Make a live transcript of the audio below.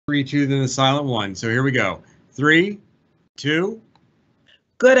3, 2, then the silent 1. So here we go. 3, 2.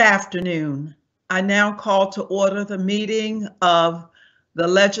 Good afternoon. I now call to order the meeting of the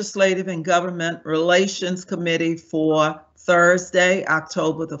Legislative and Government Relations Committee for Thursday,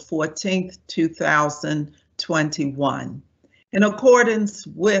 October the 14th, 2021. In accordance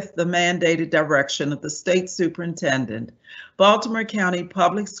with the mandated direction of the State Superintendent, Baltimore County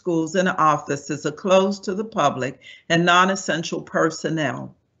Public Schools and offices are closed to the public and non-essential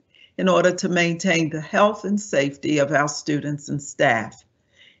personnel in order to maintain the health and safety of our students and staff.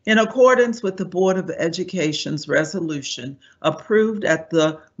 In accordance with the Board of Education's resolution approved at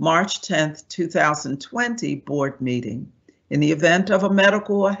the March 10th, 2020 board meeting, in the event of a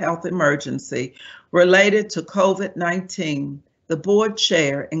medical or health emergency related to COVID-19, the board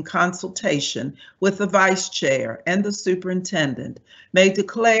chair, in consultation with the vice chair and the superintendent, may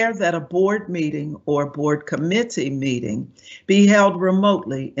declare that a board meeting or board committee meeting be held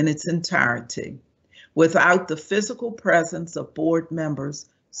remotely in its entirety, without the physical presence of board members,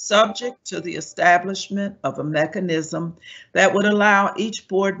 subject to the establishment of a mechanism that would allow each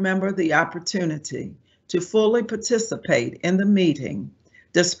board member the opportunity to fully participate in the meeting,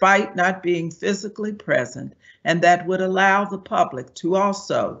 despite not being physically present, and that would allow the public to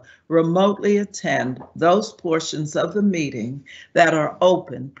also remotely attend those portions of the meeting that are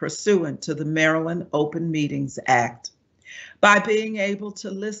open pursuant to the Maryland Open Meetings Act, by being able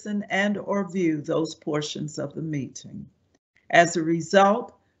to listen and or view those portions of the meeting. As a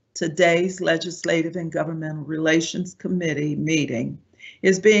result, today's Legislative and Governmental Relations Committee meeting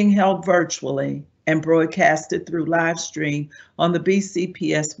is being held virtually and broadcasted through live stream on the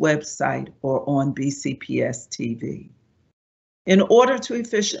BCPS website or on BCPS-TV. In order to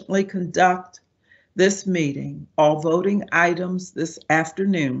efficiently conduct this meeting, all voting items this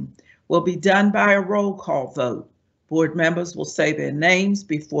afternoon will be done by a roll call vote. Board members will say their names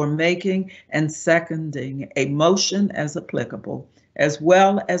before making and seconding a motion as applicable, as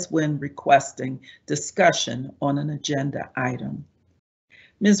well as when requesting discussion on an agenda item.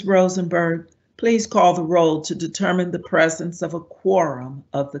 Ms. Rosenberg, please call the roll to determine the presence of a quorum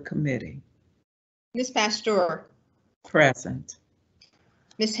of the committee. Ms. Pasteur. Present.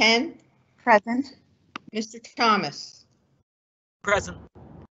 Ms. Henn. Present. Mr. Thomas. Present.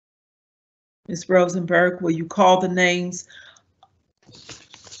 Ms. Rosenberg, will you call the names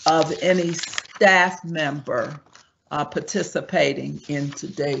of any staff member participating in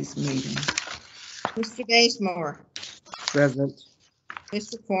today's meeting? Mr. Bazemore. Present.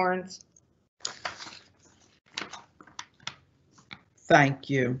 Mr. Corns. Thank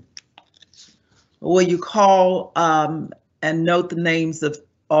you. Will you call and note the names of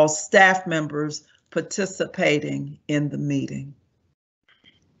all staff members participating in the meeting,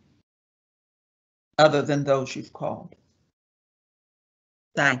 other than those you've called?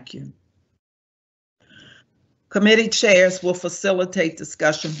 Thank you. Committee chairs will facilitate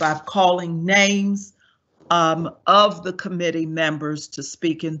discussion by calling names of the committee members to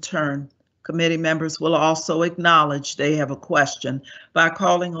speak in turn. Committee members will also acknowledge they have a question by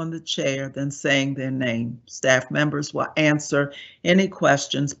calling on the chair, then saying their name. Staff members will answer any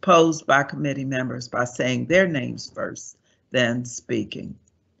questions posed by committee members by saying their names first, then speaking.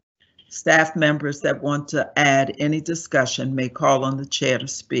 Staff members that want to add any discussion may call on the chair to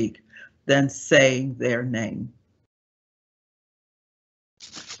speak, then saying their name.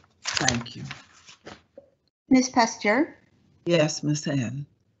 Thank you. Ms. Pasteur? Yes, Ms. Henn.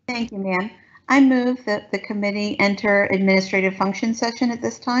 Thank you, ma'am. I move that the committee enter administrative function session at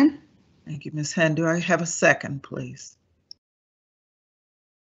this time. Thank you, Ms. Henn. Do I have a second, please?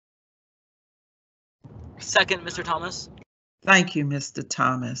 Second, Mr. Thomas. Thank you, Mr.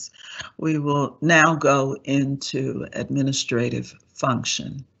 Thomas. We will now go into administrative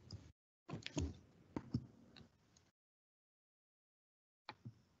function.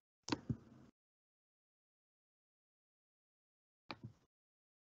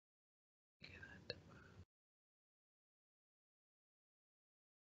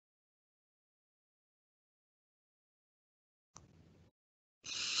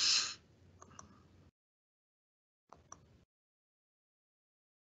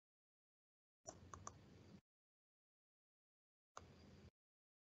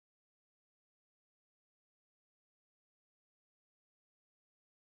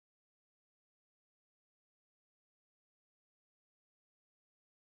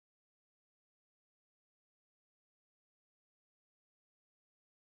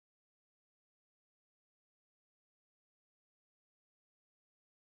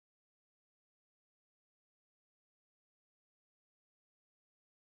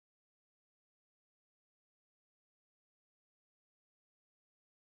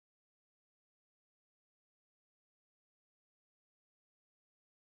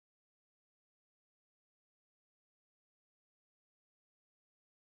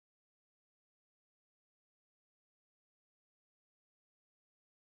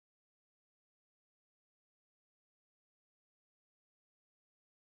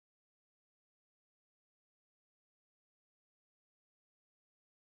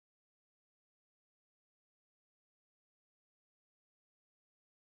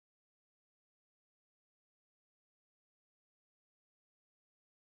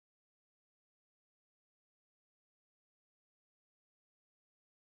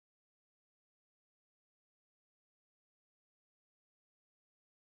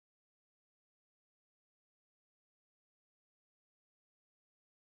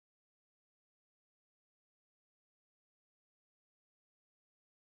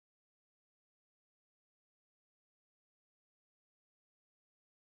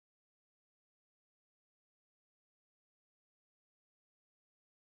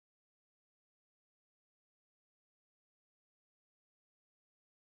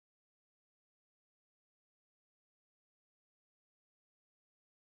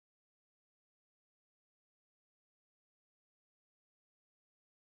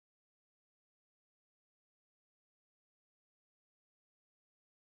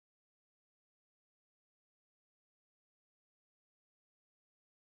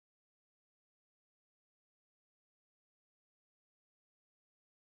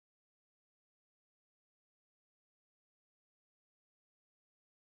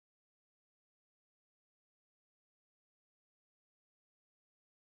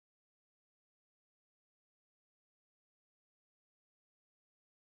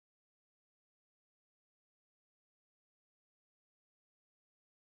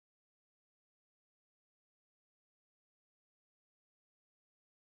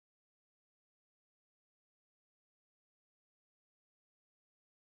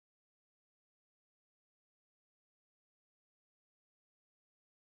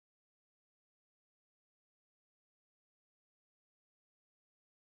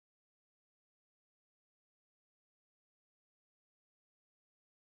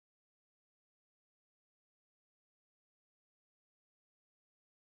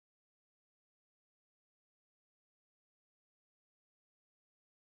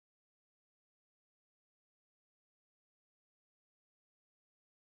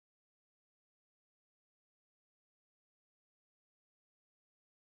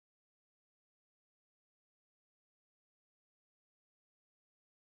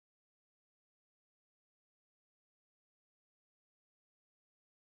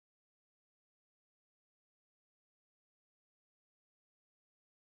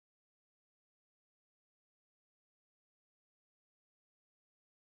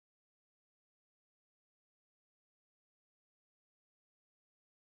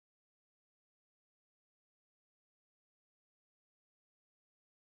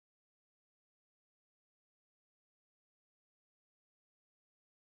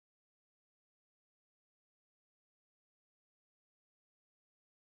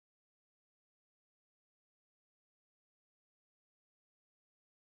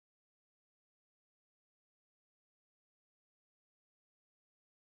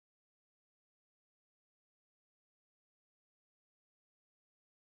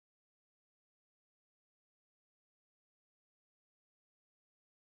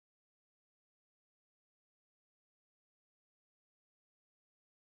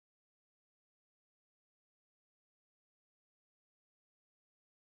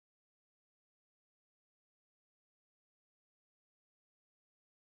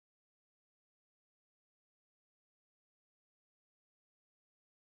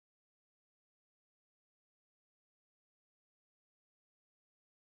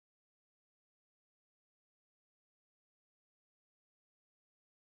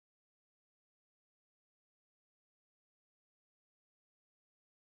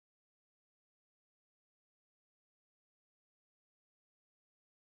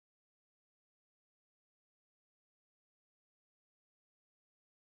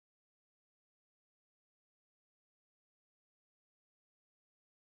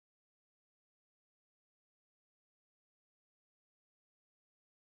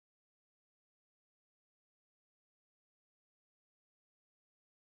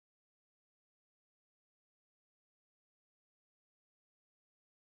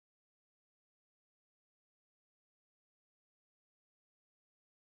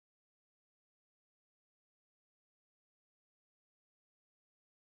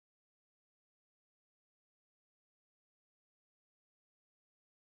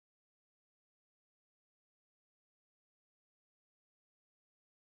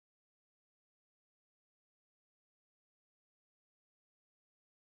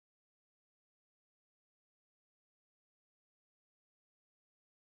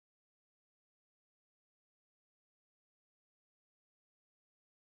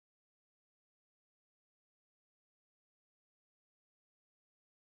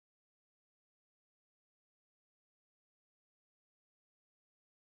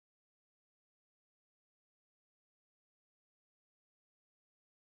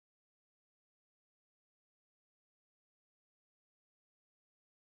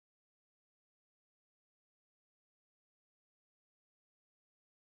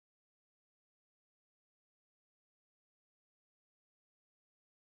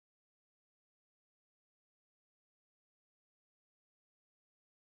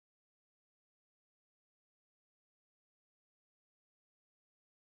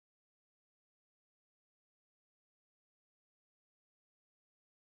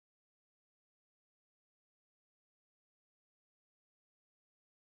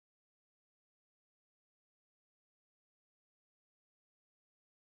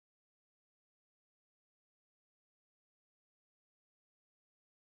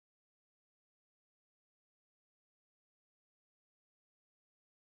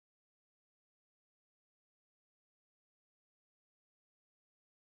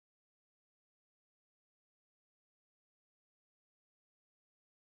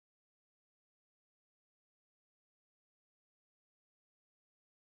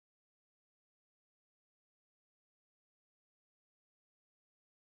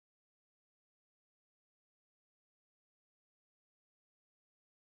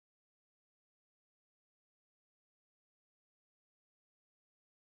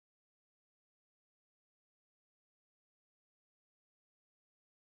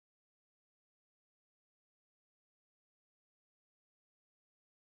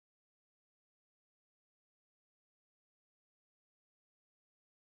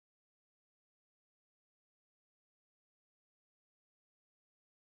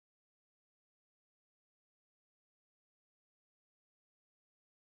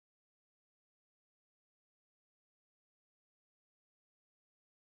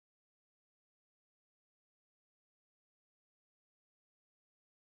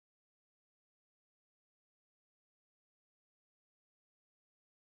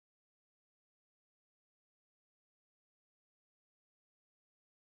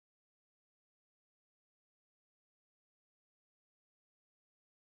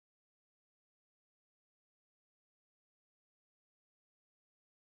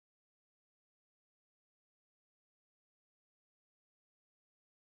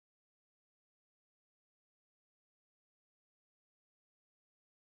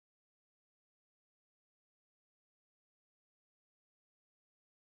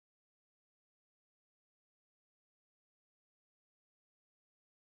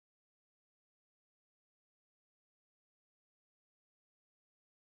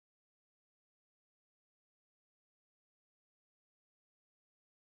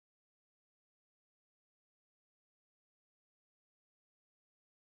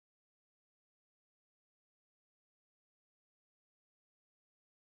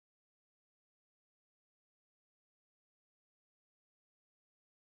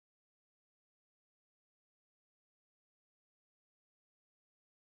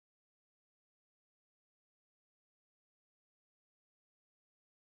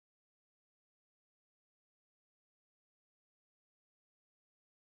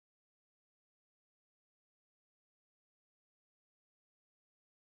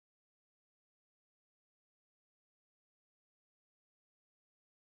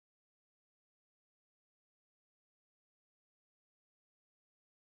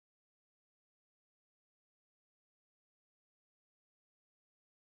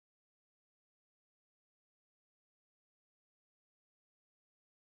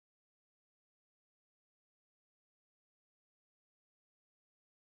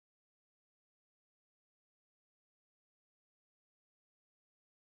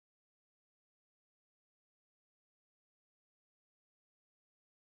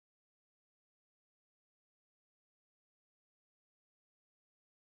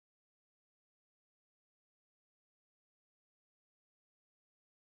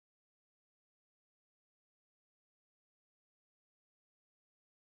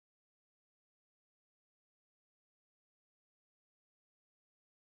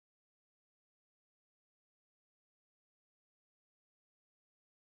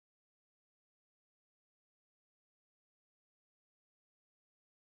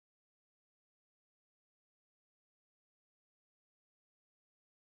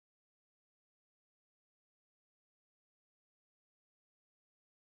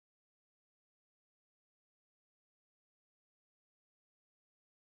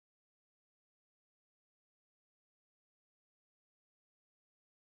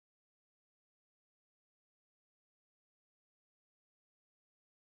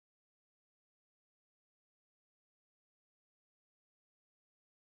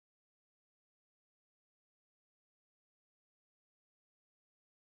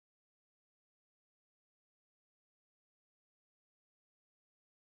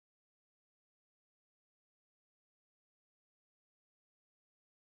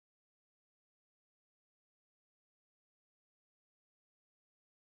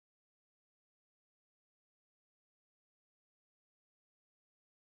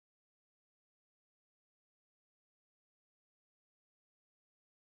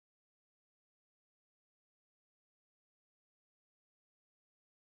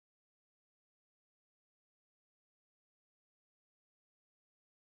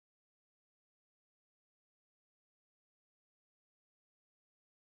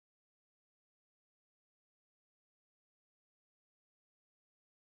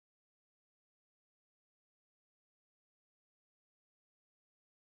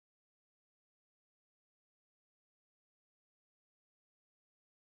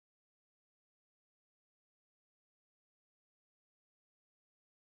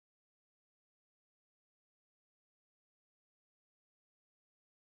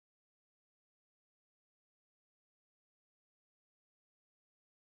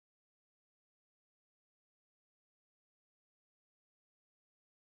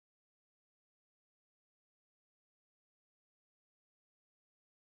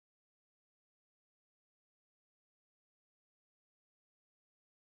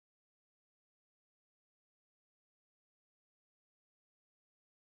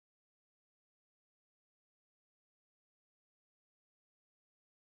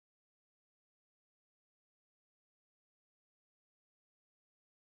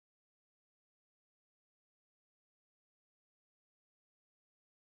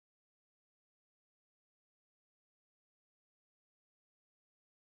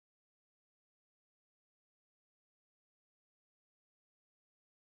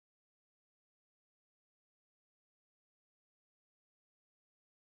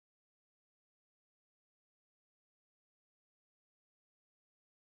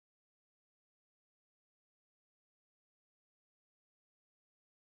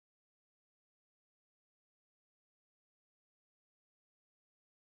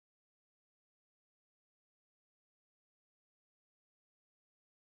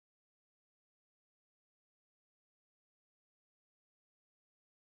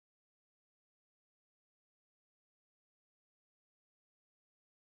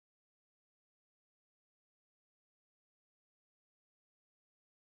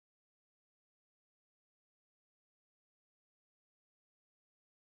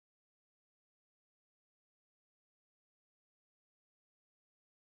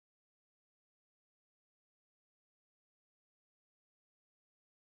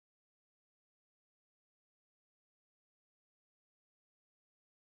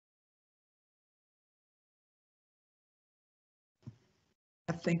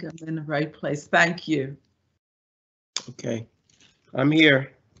 I think I'm in the right place. Thank you. Okay, I'm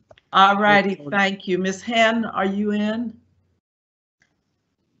here. All righty, thank you. Ms. Hen, are you in?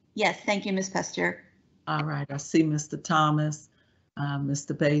 Yes, thank you, Ms. Pester. All right, I see Mr. Thomas,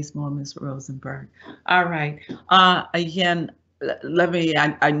 Mr. Bazemore, Ms. Rosenberg. All right, again, let me,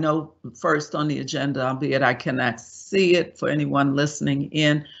 I know first on the agenda, albeit I cannot see it for anyone listening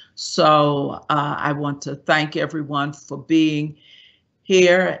in. So I want to thank everyone for being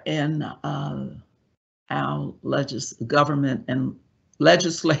here in our government and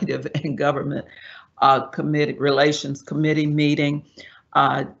legislative and government committee relations committee meeting.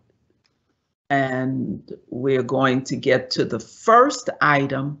 And we're going to get to the first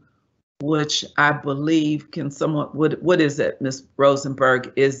item, which I believe can somewhat, what is it, Ms.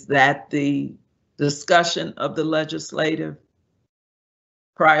 Rosenberg? Is that the discussion of the legislative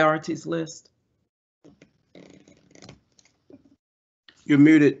priorities list? You're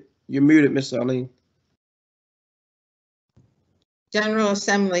muted. You're muted, Miss Arlene. General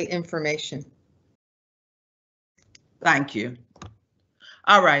Assembly information. Thank you.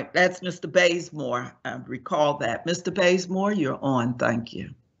 All right, that's Mr. Bazemore. I recall that. Mr. Bazemore, you're on. Thank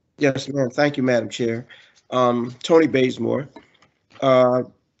you. Yes, ma'am. Thank you, Madam Chair. Tony Bazemore.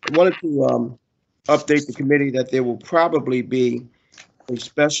 Wanted to update the committee that there will probably be a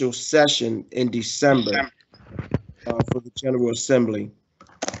special session in December for the General Assembly.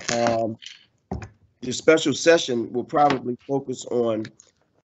 The special session will probably focus on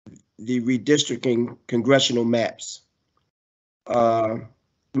the redistricting congressional maps.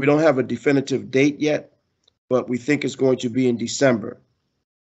 We don't have a definitive date yet, but we think it's going to be in December.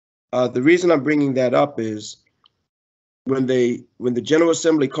 The reason I'm bringing that up is when the General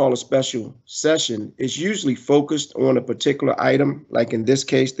Assembly call a special session, it's usually focused on a particular item, like in this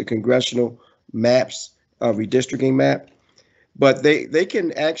case, the congressional maps, redistricting map. But they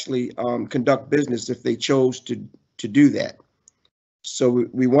can actually conduct business if they chose to do that. So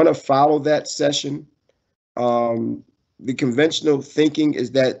we want to follow that session. The conventional thinking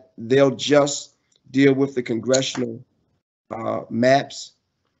is that they'll just deal with the congressional maps.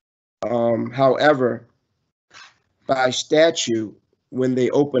 However, by statute, when they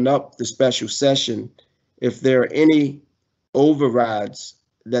open up the special session, if there are any overrides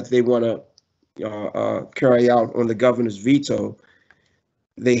that they want to carry out on the governor's veto,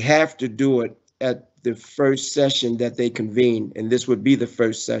 they have to do it at the first session that they convene, and this would be the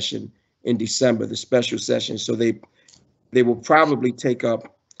first session in December, the special session. So they will probably take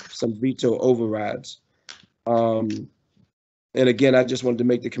up some veto overrides. And again, I just wanted to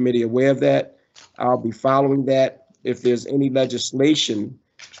make the committee aware of that. I'll be following that. If there's any legislation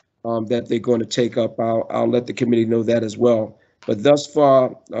that they're going to take up, I'll let the committee know that as well. But thus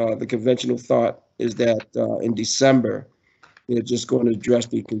far, the conventional thought is that in December, they're just going to address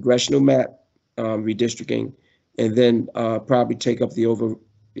the congressional map redistricting, and then probably take up the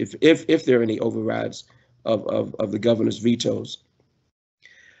if there are any overrides of the governor's vetoes.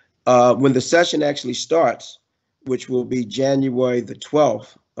 When the session actually starts, which will be January the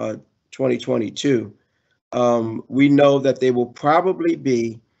 12th, 2022, we know that there will probably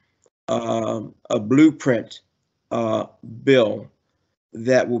be a blueprint bill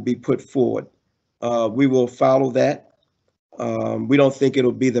that will be put forward. We will follow that. We don't think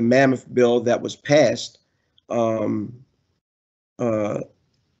it'll be the mammoth bill that was passed, HB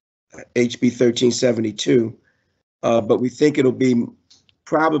 1372, but we think it'll be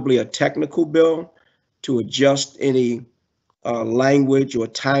probably a technical bill to adjust any language or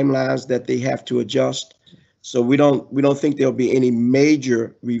timelines that they have to adjust. So we don't think there'll be any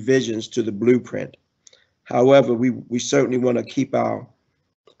major revisions to the blueprint. However, we certainly want to keep our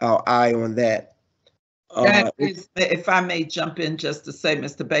eye on that. That is, if I may jump in just to say,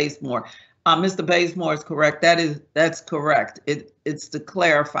 Mr. Bazemore, Mr. Bazemore is correct. That's correct. It's to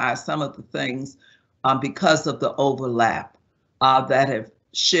clarify some of the things because of the overlap that have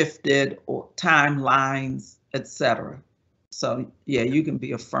shifted or timelines, etc. So yeah, you can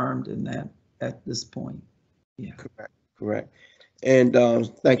be affirmed in that at this point. Yeah. Correct. And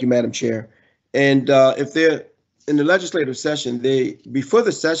thank you, Madam Chair. And if they're in the legislative session, before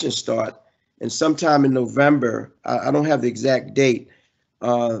the session start, and sometime in November, I don't have the exact date,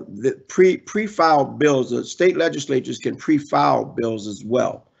 the pre-filed bills, the state legislatures can pre-file bills as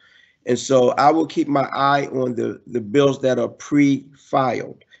well. And so I will keep my eye on the bills that are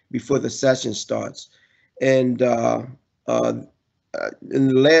pre-filed before the session starts. And in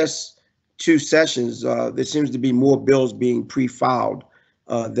the last two sessions, there seems to be more bills being pre-filed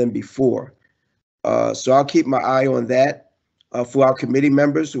than before. So I'll keep my eye on that for our committee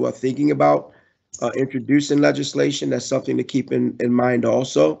members who are thinking about introducing legislation. That's something to keep in mind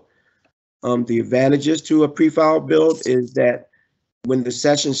also. The advantages to a pre-filed bill is that when the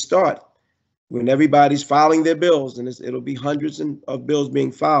sessions start, when everybody's filing their bills, and it'll be hundreds of bills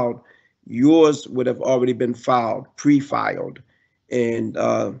being filed, yours would have already been filed, pre-filed, and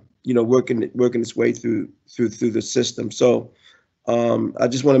working its way through the system. So I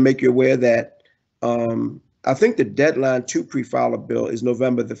just want to make you aware that I think the deadline to pre-file a bill is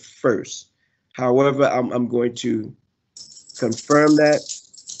November the 1st. However, I'm going to confirm that.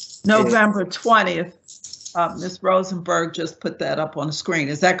 November 20th. Ms. Rosenberg just put that up on the screen.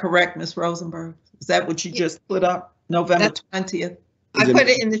 Is that correct, Ms. Rosenberg? Is that what you just put up? November 20th? I put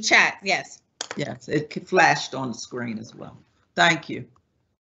it in the chat, yes. Yes, it flashed on the screen as well. Thank you.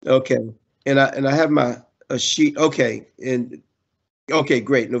 Okay, and I have a sheet. Okay, okay,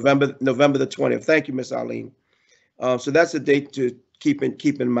 great. November the 20th. Thank you, Ms. Arlene. So that's a date to keep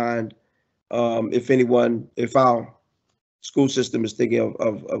in mind if our school system is thinking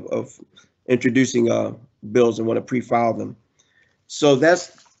of introducing bills and want to pre-file them. So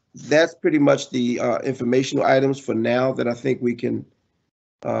that's pretty much the informational items for now that I think we can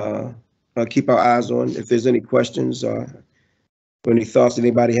keep our eyes on. If there's any questions or any thoughts that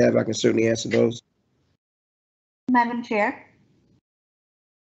anybody have, I can certainly answer those. Madam Chair.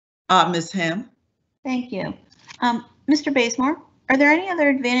 Ms. Ham. Thank you. Mr. Bazemore, are there any other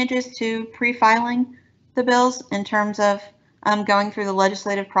advantages to pre-filing the bills in terms of going through the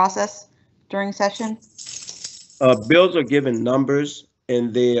legislative process during session? Bills are given numbers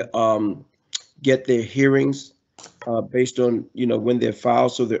and they get their hearings based on when they're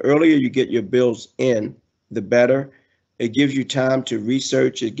filed. So the earlier you get your bills in, the better. It gives you time to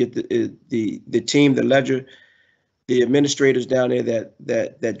research and get the team, the administrators down there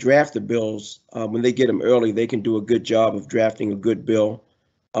that draft the bills. When they get them early, they can do a good job of drafting a good bill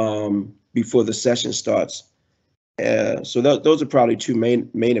before the session starts. So those are probably two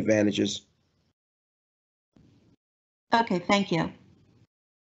main advantages. Okay, thank you.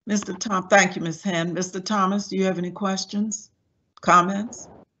 Thank you, Ms. Hand. Mr. Thomas, do you have any questions, comments?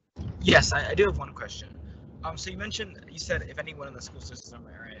 Yes, I do have one question. So you said if anyone in the school system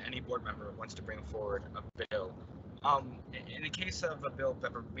or any board member wants to bring forward a bill, in the case of a bill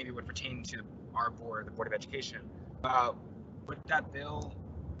that maybe would pertain to our board, the Board of Education, would that bill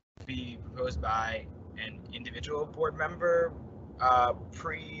be proposed by an individual board member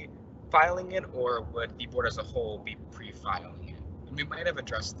pre-filing it, or would the board as a whole be pre-filing it? And we might have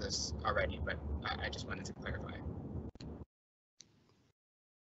addressed this already, but I just wanted to clarify.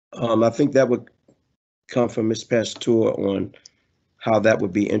 I think that would come from Ms. Pasteur on how that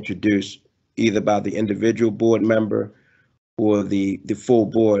would be introduced, either by the individual board member or the full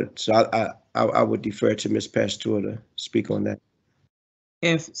board. So I would defer to Ms. Pasteur to speak on that.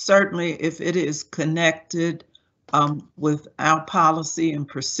 Certainly, if it is connected with our policy and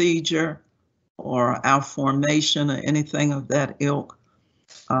procedure or our formation or anything of that ilk,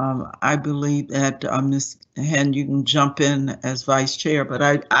 I believe that Ms. Hen, you can jump in as vice chair, but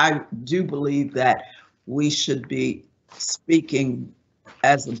I do believe that we should be speaking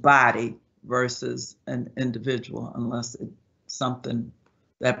as a body versus an individual, unless it's something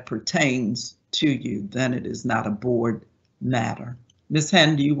that pertains to you, then it is not a board matter. Ms.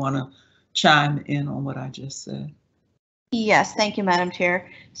 Hen, do you want to chime in on what I just said? Yes, thank you, Madam Chair.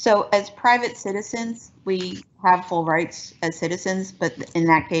 So as private citizens, we have full rights as citizens, but in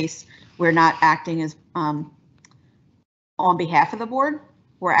that case, we're not acting as on behalf of the board.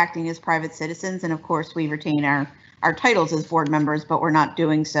 We're acting as private citizens, and of course, we retain our titles as board members, but we're not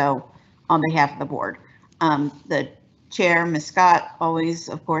doing so on behalf of the board. The chair, Ms. Scott, always,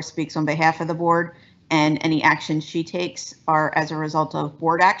 of course, speaks on behalf of the board, and any actions she takes are as a result of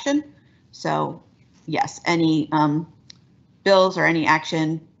board action. So yes, any bills or any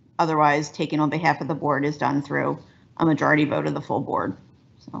action otherwise taken on behalf of the board is done through a majority vote of the full board.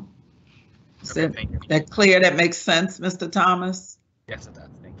 So Okay, is that clear? That makes sense, Mr. Thomas? Yes, it does.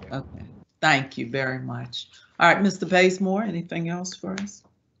 Thank you. Okay, thank you very much. All right, Mr. Bazemore, anything else for us?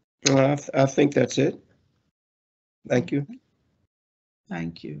 I think that's it. Thank you.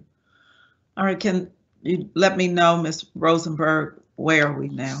 Thank you. All right, can you let me know, Ms. Rosenberg, where are we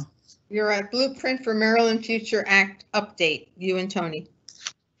now? You're at Blueprint for Maryland Future Act update, you and Tony.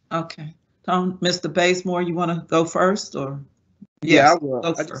 Okay, Mr. Bazemore, you want to go first, or? Yeah, Yes, I will. go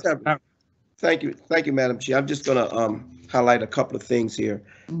I just first. have, thank you, Madam Chair. I'm just going to highlight a couple of things here.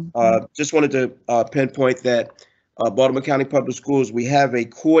 Just wanted to pinpoint that Baltimore County Public Schools, we have a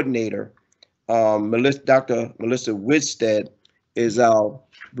coordinator. Dr. Melissa Whitstead is our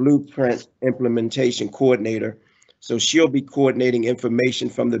Blueprint implementation coordinator. So she'll be coordinating information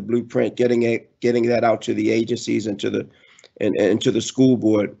from the blueprint, getting that out to the agencies and to the school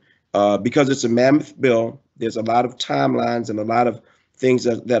board. Because it's a mammoth bill, there's a lot of timelines and a lot of things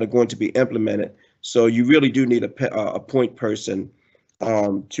that are going to be implemented. So you really do need a point person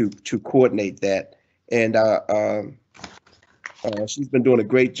to coordinate that. And she's been doing a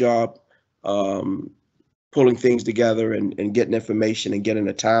great job pulling things together and getting information and getting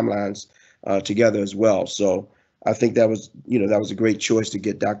the timelines together as well. So I think that was a great choice to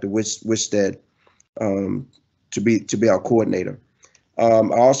get Dr. Wisted to be our coordinator. I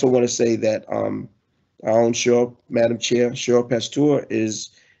also want to say that our own Madam Chair, Cheryl Pasteur, is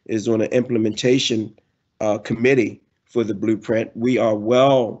on an implementation committee for the blueprint. We are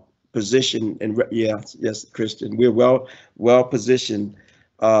well positioned, and yes, Christian, we're well positioned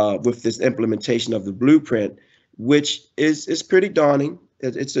with this implementation of the blueprint, which is pretty daunting.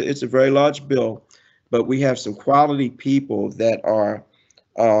 It's a very large bill, but we have some quality people that are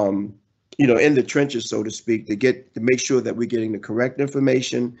in the trenches, so to speak, to make sure that we're getting the correct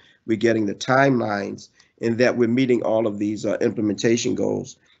information, we're getting the timelines, and that we're meeting all of these implementation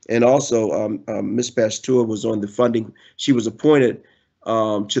goals. And also, Ms. Pasteur was on the funding. She was appointed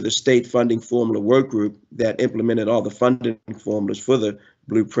to the state funding formula work group that implemented all the funding formulas for the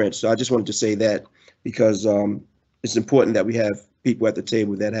blueprint. So I just wanted to say that because it's important that we have people at the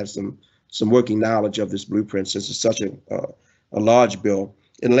table that have some working knowledge of this blueprint, since it's such a large bill.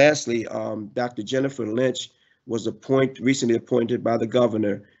 And lastly, Dr. Jennifer Lynch was recently appointed by the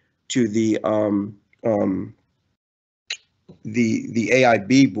governor to the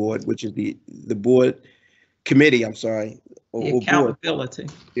AIB board, which is the board committee, the accountability.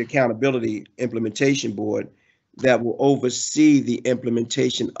 The accountability implementation board that will oversee the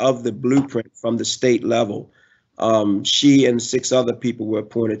implementation of the blueprint from the state level. She and 6 other people were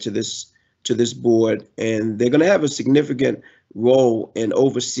appointed to this board, and they're going to have a significant role in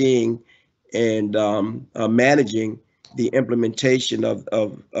overseeing and managing the implementation of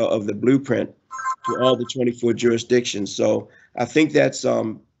the blueprint to all the 24 jurisdictions. So I think that's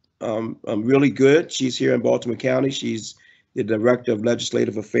really good. She's here in Baltimore County. She's the Director of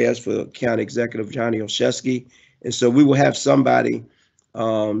Legislative Affairs for County Executive Johnny Olszewski. And so we will have somebody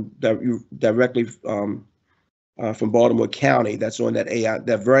directly from Baltimore County that's on that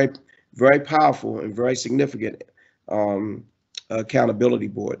that very, very powerful and very significant accountability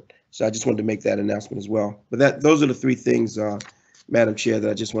board. So I just wanted to make that announcement as well. But those are the 3 things, Madam Chair,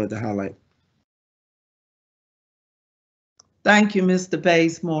 that I just wanted to highlight. Thank you, Mr.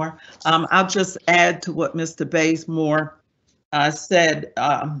 Bazemore. I'll just add to what Mr. Bazemore said,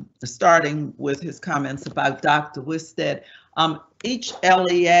 starting with his comments about Dr. Wisted. Each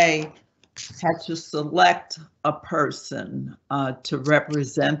LEA had to select a person to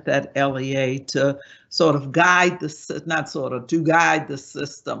represent that LEA to sort of guide guide the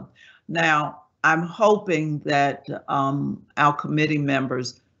system. Now, I'm hoping that our committee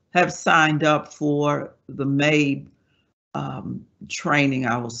members have signed up for the MABE training,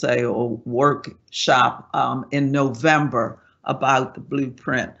 I will say, or workshop in November about the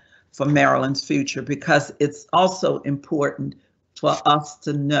blueprint for Maryland's future, because it's also important for us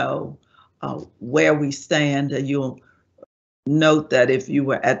to know where we stand. And you'll note that if you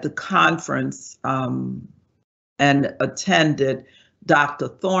were at the conference and attended Dr.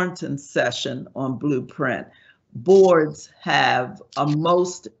 Thornton's session on blueprint, boards have a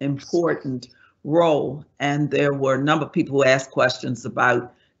most important role, and there were a number of people who asked questions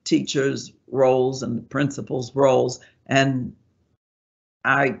about teachers' roles and the principals' roles, and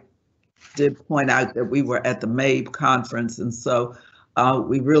I did point out that we were at the MABE conference, and so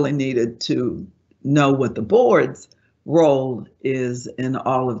we really needed to know what the board's role is in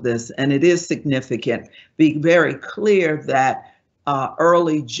all of this, and it is significant. Be very clear that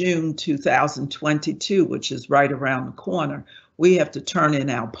early June 2022, which is right around the corner, we have to turn in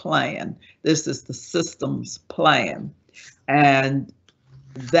our plan. This is the systems plan, and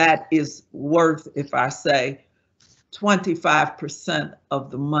that is worth, if I say, 25% of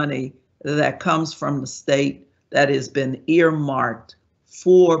the money that comes from the state that has been earmarked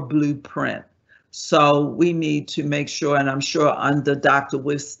for blueprint. So we need to make sure, and I'm sure under Dr.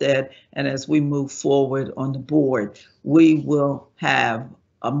 Wisted, and as we move forward on the board, we will have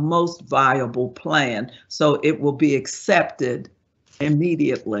a most viable plan, so it will be accepted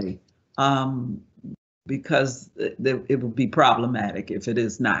immediately, because it will be problematic if it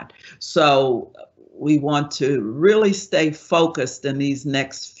is not. So we want to really stay focused in these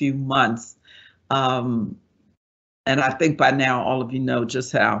next few months. And I think by now all of you know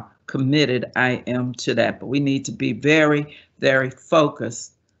just how committed I am to that, but we need to be very, very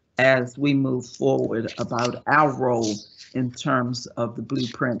focused as we move forward about our role in terms of the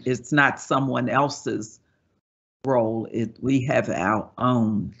blueprint. It's not someone else's role. We have our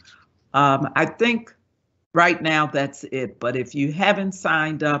own. I think right now that's it, but if you haven't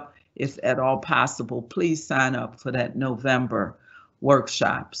signed up, if at all possible, please sign up for that November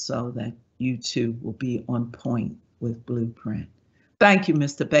workshop so that you too will be on point with Blueprint. Thank you,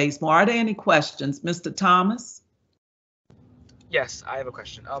 Mr. Bazemore. Are there any questions? Mr. Thomas? Yes, I have a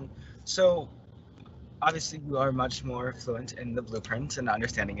question. So obviously you are much more fluent in the blueprint and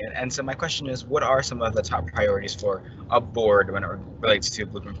understanding it. And so my question is, what are some of the top priorities for a board when it relates to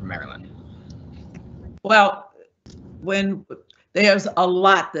Blueprint for Maryland? Well, when there's a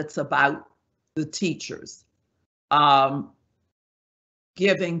lot that's about the teachers,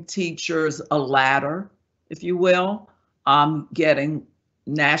 giving teachers a ladder, if you will, getting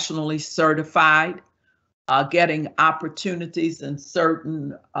nationally certified, getting opportunities in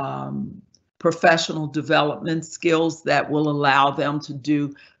certain professional development skills that will allow them to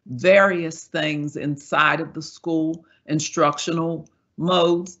do various things inside of the school instructional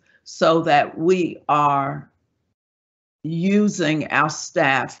modes, so that we are using our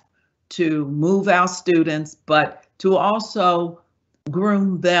staff to move our students, but to also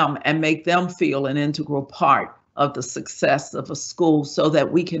groom them and make them feel an integral part of the success of a school, so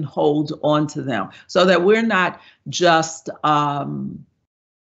that we can hold on to them, so that we're not just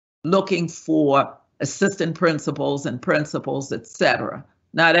looking for assistant principals and principals, etc.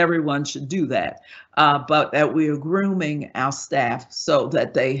 Not everyone should do that, but that we are grooming our staff so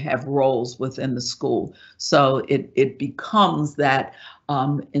that they have roles within the school. So it becomes that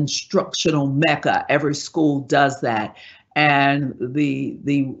instructional mecca. Every school does that. And the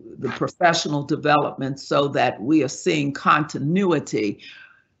professional development, so that we are seeing continuity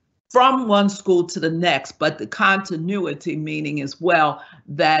from one school to the next, but the continuity meaning as well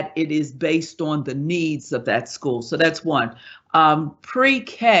that it is based on the needs of that school. So that's one.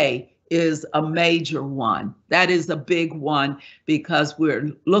 Pre-K is a major one. That is a big one, because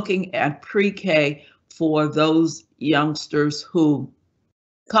we're looking at pre-K for those youngsters who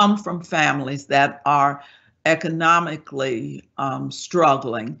come from families that are economically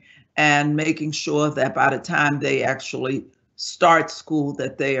struggling, and making sure that by the time they actually start school,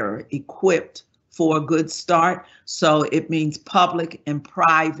 that they are equipped for a good start. So it means public and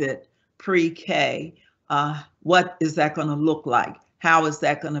private pre-K. What is that going to look like? How is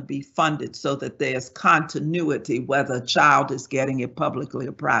that going to be funded so that there's continuity, whether a child is getting it publicly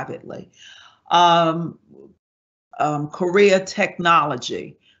or privately? Career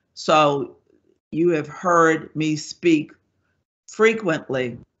technology. So you have heard me speak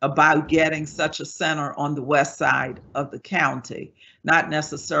frequently about getting such a center on the west side of the county, not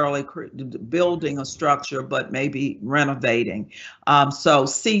necessarily building a structure, but maybe renovating. So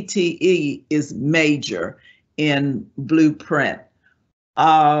CTE is major in Blueprint.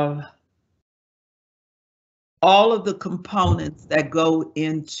 All of the components that go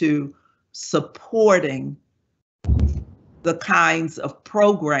into supporting the kinds of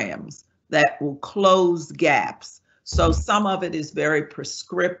programs that will close gaps. So some of it is very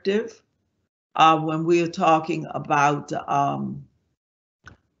prescriptive. When we are talking about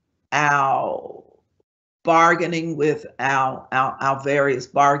our bargaining with our various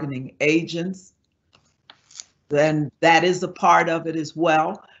bargaining agents, then that is a part of it as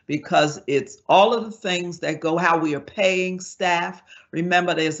well, because it's all of the things that go, how we are paying staff.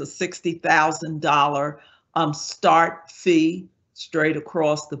 Remember, there's a $60,000 start fee straight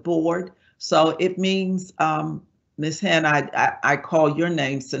across the board. So it means, Ms. Henn, I call your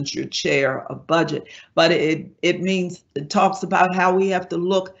name since you're chair of budget, but it means, it talks about how we have to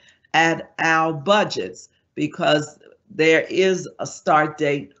look at our budgets, because there is a start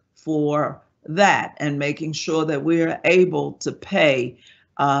date for that, and making sure that we're able to pay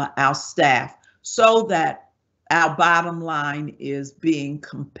our staff, so that our bottom line is being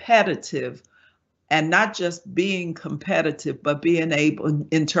competitive. And not just being competitive, but being able,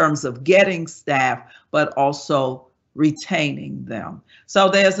 in terms of getting staff, but also retaining them. So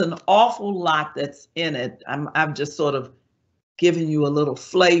there's an awful lot that's in it. I'm just sort of giving you a little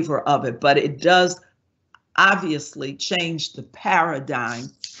flavor of it, but it does obviously change the paradigm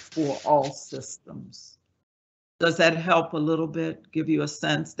for all systems. Does that help a little bit? Give you a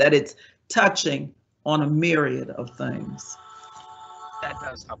sense that it's touching on a myriad of things? That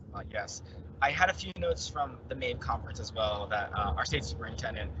does help a lot, yes. I had a few notes from the MAVE conference as well that our state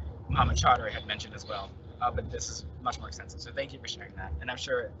superintendent, Muhammad Chaudhry, had mentioned as well, but this is much more extensive. So thank you for sharing that. And I'm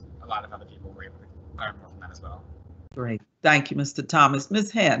sure a lot of other people were able to learn more from that as well. Great. Thank you, Mr. Thomas. Ms.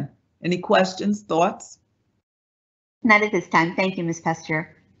 Henn, any questions, thoughts? Not at this time. Thank you, Ms.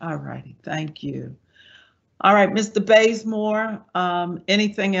 Pester. All righty, thank you. All right, Mr. Bazemore,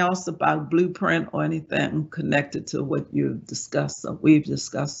 anything else about Blueprint or anything connected to what you've discussed, we've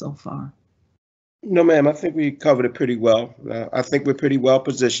discussed so far? No, ma'am, I think we covered it pretty well. I think we're pretty well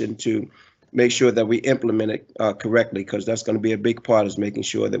positioned to make sure that we implement it correctly, because that's going to be a big part, is making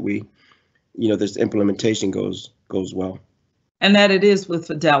sure that we, this implementation goes well. And that it is with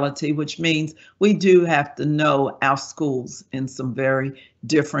fidelity, which means we do have to know our schools in some very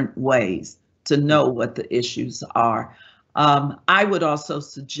different ways to know what the issues are. I would also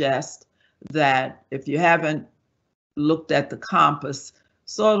suggest that if you haven't looked at the compass,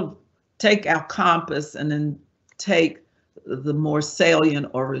 sort of take our compass and then take the more salient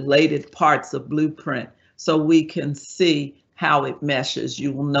or related parts of Blueprint so we can see how it meshes.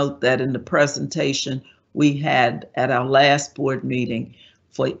 You will note that in the presentation we had at our last board meeting,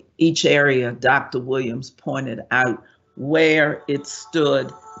 for each area, Dr. Williams pointed out where it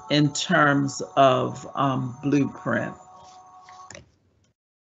stood in terms of Blueprint.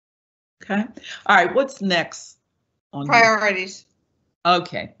 Okay, all right, what's next? On Priorities.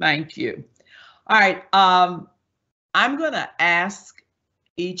 Okay, thank you. All right, I'm gonna ask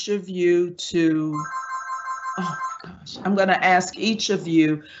each of you to, oh gosh, I'm gonna ask each of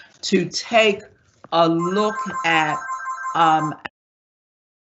you to take a look at our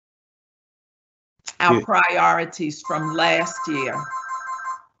priorities from last year.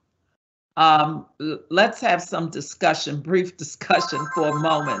 Let's have some discussion, brief discussion for a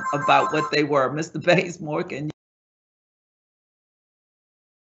moment about what they were. Mr. Bazemore, can you?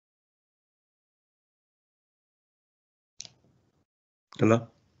 Hello?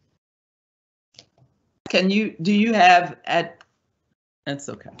 Can you, do you have at, that's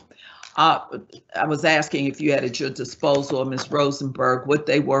okay. I was asking if you had at your disposal, Ms. Rosenberg, what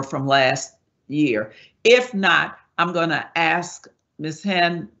they were from last year. If not, I'm going to ask Ms.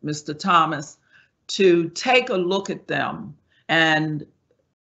 Henn, Mr. Thomas, to take a look at them, and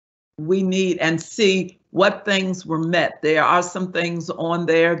we need and see what things were met. There are some things on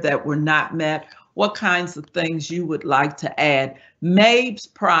there that were not met. What kinds of things you would like to add? MABE's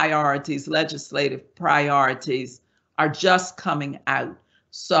priorities, legislative priorities, are just coming out.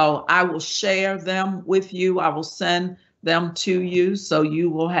 So I will share them with you. I will send them to you so you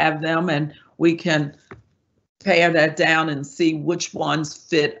will have them, and we can pare that down and see which ones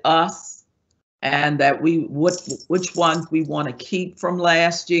fit us, and that which ones we want to keep from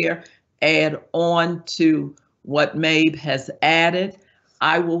last year, add on to what MABE has added.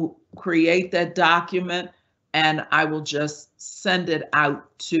 I will create that document and I will just send it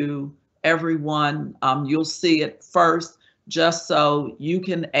out to everyone. You'll see it first, just so you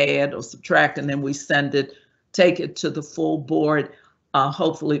can add or subtract, and then we send it, take it to the full board,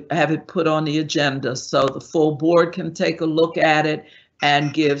 hopefully have it put on the agenda so the full board can take a look at it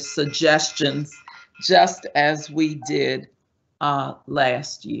and give suggestions, just as we did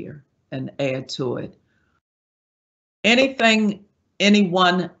last year, and add to it. Anything,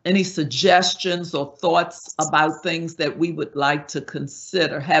 anyone, any suggestions or thoughts about things that we would like to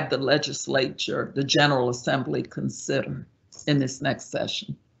consider, have the legislature, the General Assembly consider in this next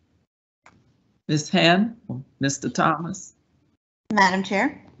session? Ms. Henn, or Mr. Thomas? Madam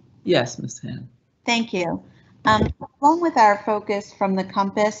Chair? Yes, Ms. Henn. Thank you. Along with our focus from the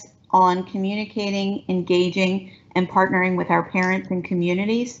compass on communicating, engaging, and partnering with our parents and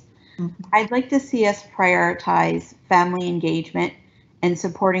communities, I'd like to see us prioritize family engagement and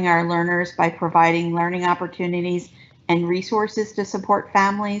supporting our learners by providing learning opportunities and resources to support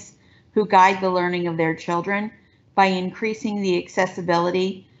families who guide the learning of their children by increasing the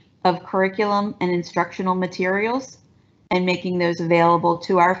accessibility of curriculum and instructional materials and making those available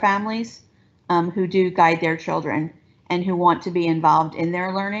to our families who do guide their children and who want to be involved in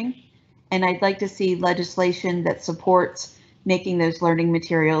their learning. And I'd like to see legislation that supports making those learning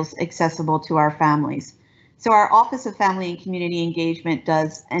materials accessible to our families. So our Office of Family and Community Engagement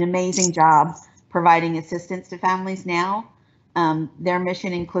does an amazing job providing assistance to families now. Their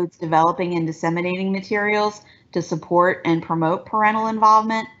mission includes developing and disseminating materials to support and promote parental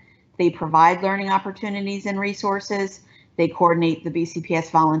involvement. They provide learning opportunities and resources. They coordinate the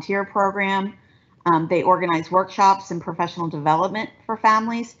BCPS volunteer program. They organize workshops and professional development for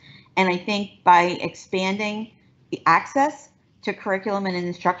families. And I think by expanding the access to curriculum and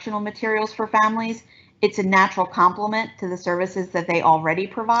instructional materials for families, it's a natural complement to the services that they already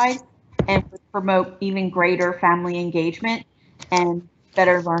provide, and would promote even greater family engagement and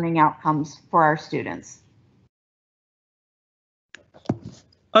better learning outcomes for our students.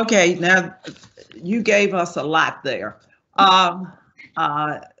 Okay, now you gave us a lot there.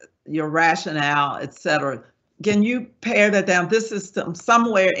 Your rationale, etc. can you pare that down? This is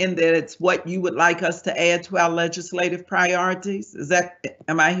somewhere in there. It's what you would like us to add to our legislative priorities. Is that,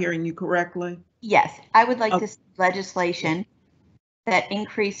 am I hearing you correctly? Yes, I would like Okay. to see legislation that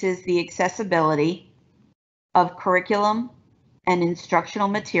increases the accessibility of curriculum and instructional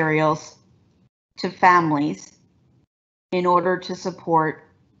materials to families in order to support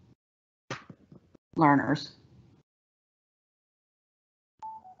learners.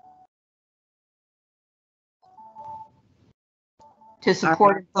 To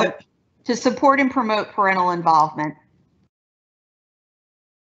support and promote parental involvement.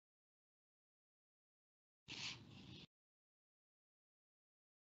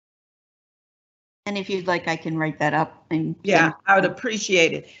 And if you'd like, I can write that up. And Yeah, I would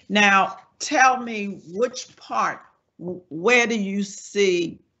appreciate it. Now, tell me which part, where do you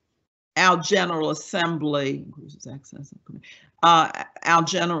see our General Assembly, our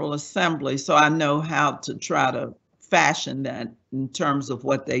General Assembly, so I know how to try to fashion that in terms of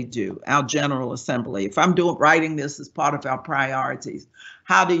what they do, our General Assembly. If I'm writing this as part of our priorities,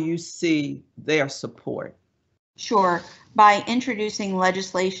 how do you see their support? Sure, by introducing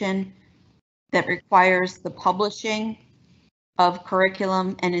legislation that requires the publishing of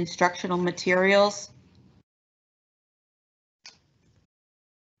curriculum and instructional materials.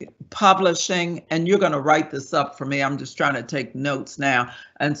 Publishing, and you're going to write this up for me. I'm just trying to take notes now.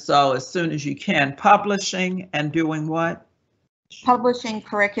 And so as soon as you can, publishing and doing what? Publishing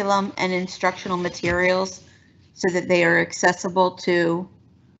curriculum and instructional materials so that they are accessible to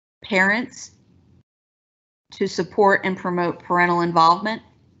parents to support and promote parental involvement,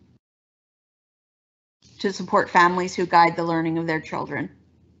 to support families who guide the learning of their children.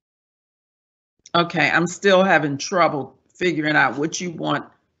 Okay, I'm still having trouble figuring out what you want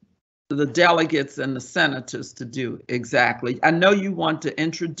the delegates and the senators to do exactly. I know you want to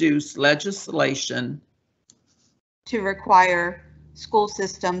introduce legislation to require school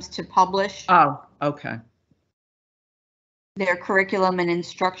systems to publish okay, their curriculum and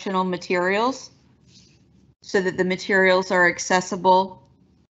instructional materials so that the materials are accessible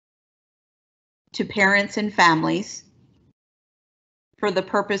to parents and families for the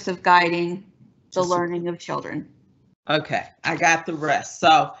purpose of guiding the learning of children. Okay, I got the rest.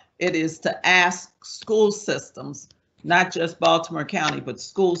 So it is to ask school systems, not just Baltimore County, but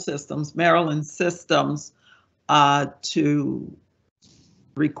school systems, Maryland systems, to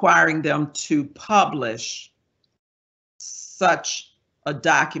requiring them to publish such a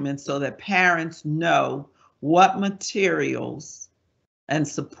document so that parents know what materials and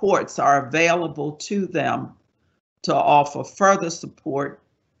supports are available to them to offer further support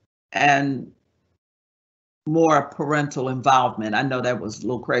and more parental involvement. I know that was a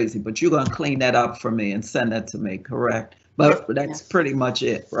little crazy, but you're going to clean that up for me and send that to me, correct? But that's pretty much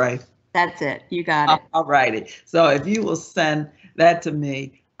it, right? That's it. You got it. All righty. So if you will send that to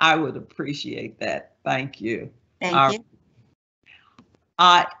me, I would appreciate that. Thank you. Thank you.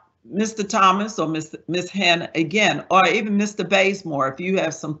 Mr. Thomas or Miss Hannah, again, or even Mr. Bazemore, if you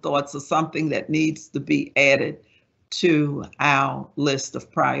have some thoughts or something that needs to be added to our list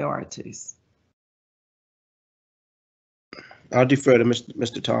of priorities. I'll defer to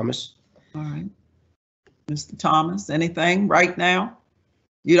Mr. Thomas. All right. Mr. Thomas, anything right now?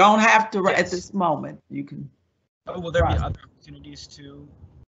 You don't have to at this moment. You can. Oh, will there be other opportunities to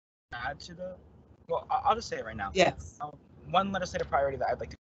add to the? Well, I'll just say it right now. Yes. One legislative priority that I'd like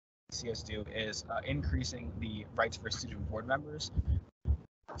to see us do is increasing the rights for student board members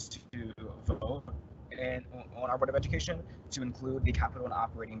to vote and on our Board of Education, to include the capital and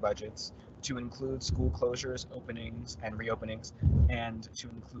operating budgets, to include school closures, openings, and reopenings, and to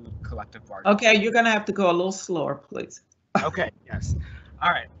include collective bargaining. Okay, you're going to have to go a little slower, please. Okay, yes. All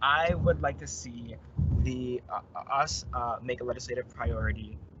right, I would like to see us make a legislative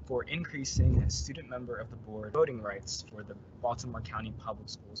priority for increasing student member of the board voting rights for the Baltimore County Public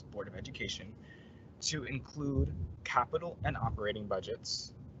Schools Board of Education to include capital and operating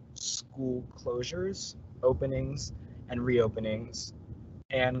budgets, school closures, openings and reopenings,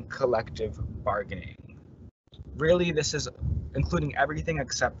 and collective bargaining. Really, this is including everything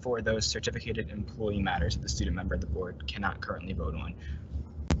except for those certificated employee matters that the student member of the board cannot currently vote on.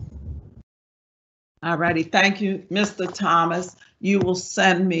 All righty, thank you, Mr. Thomas. You will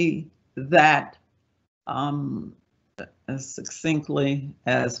send me that as succinctly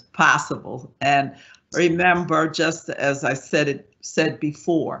as possible. And remember, just as I said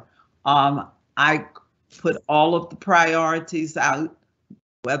before, I put all of the priorities out,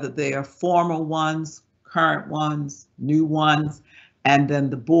 whether they are formal ones, current ones, new ones, and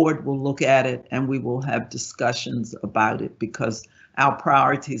then the board will look at it and we will have discussions about it, because our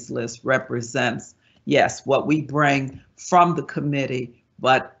priorities list represents yes, what we bring from the committee,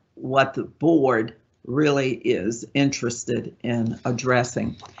 but what the board really is interested in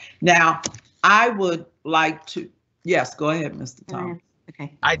addressing. Now, I would like to, yes, go ahead, Mr. Thomas.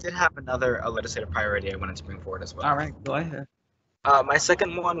 Okay. I did have another legislative priority I wanted to bring forward as well. All right, go ahead. My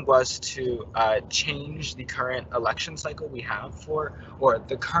second one was to change the current election cycle we have for, or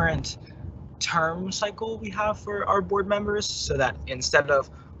the current term cycle we have for our board members, so that instead of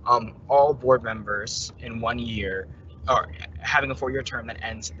all board members in 1 year or having a 4-year term that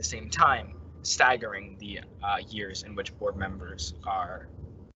ends at the same time, staggering the years in which board members are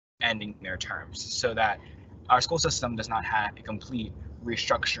ending their terms, so that our school system does not have a complete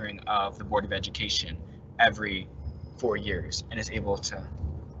restructuring of the Board of Education every 4 years and is able to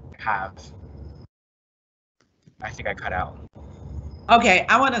have, I think I cut out. Okay,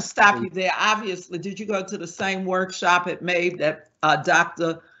 I want to stop you there. Obviously, did you go to the same workshop at MAVE that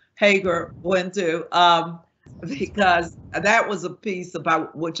Dr. Hager went to? Because that was a piece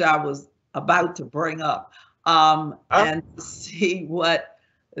about which I was about to bring up, and see what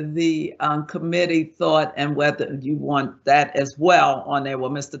the committee thought and whether you want that as well on there.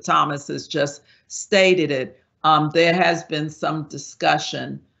 Well, Mr. Thomas has just stated it. There has been some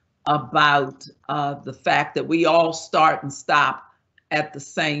discussion about the fact that we all start and stop at the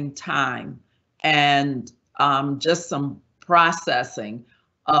same time, and just some processing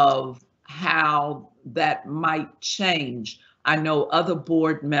of how that might change. I know other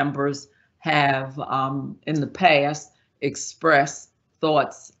board members have in the past expressed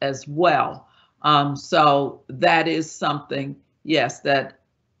thoughts as well. So that is something, yes, that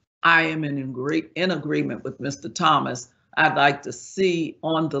I am in agreement with Mr. Thomas. I'd like to see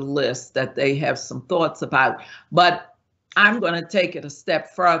on the list that they have some thoughts about, but I'm going to take it a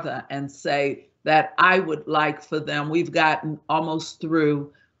step further and say that I would like for them, we've gotten almost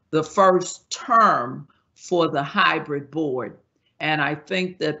through the first term for the hybrid board. And I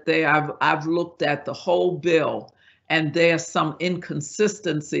think that I've looked at the whole bill, and there's some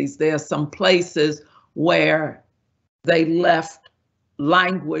inconsistencies. There are some places where they left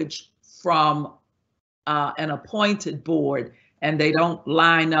language from an appointed board, and they don't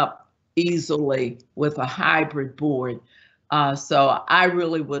line up easily with a hybrid board. So I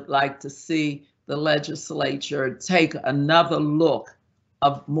really would like to see the legislature take another look,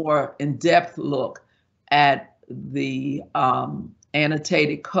 a more in-depth look at the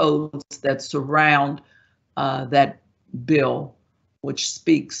annotated codes that surround that bill, which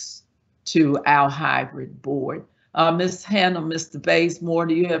speaks to our hybrid board. Ms. Hannah, Mr. Bazemore,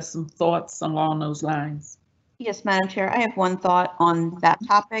 do you have some thoughts along those lines? Yes, Madam Chair, I have one thought on that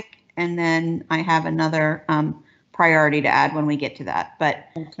topic, and then I have another priority to add when we get to that. But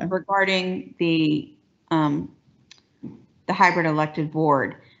okay, regarding the hybrid elected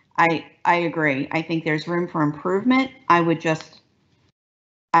board, I agree. I think there's room for improvement. I would just,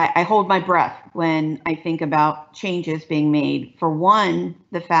 I hold my breath when I think about changes being made. For one,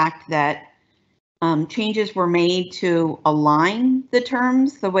 the fact that changes were made to align the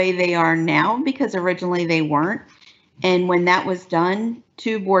terms the way they are now, because originally they weren't. And when that was done,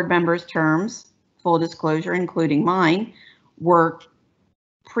 2 board members' terms, full disclosure, including mine, were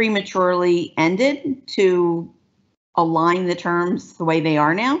prematurely ended to align the terms the way they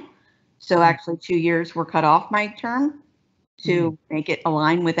are now. So actually 2 years were cut off my term to make it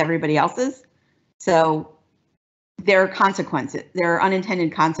align with everybody else's. So there are consequences, there are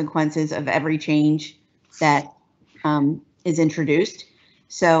unintended consequences of every change that is introduced.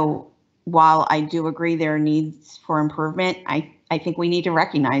 So while I do agree there are needs for improvement, I think we need to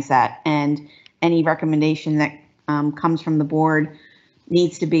recognize that, and any recommendation that comes from the board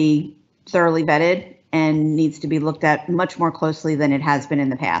needs to be thoroughly vetted and needs to be looked at much more closely than it has been in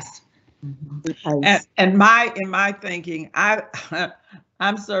the past. And in my thinking,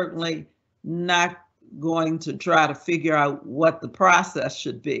 I'm certainly not going to try to figure out what the process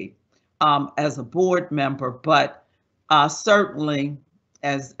should be as a board member, but certainly,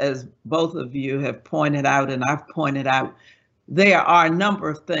 as both of you have pointed out and I've pointed out, there are a number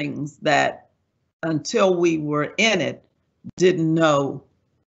of things that until we were in it, didn't know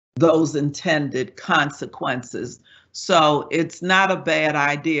those intended consequences. So it's not a bad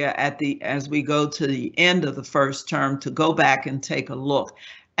idea as we go to the end of the first term to go back and take a look.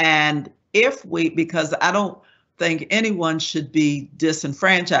 And because I don't think anyone should be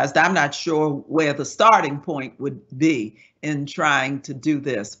disenfranchised. I'm not sure where the starting point would be in trying to do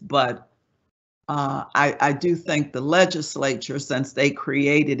this, but I do think the legislature, since they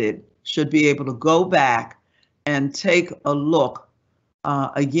created it, should be able to go back and take a look.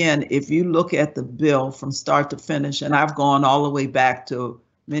 Again, if you look at the bill from start to finish, and I've gone all the way back to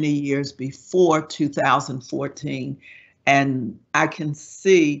many years before 2014, and I can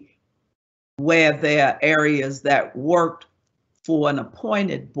see where there are areas that worked for an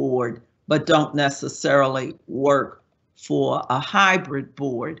appointed board, but don't necessarily work for a hybrid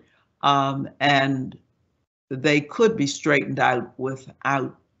board. And they could be straightened out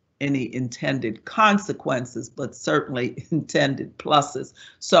without any intended consequences, but certainly intended pluses.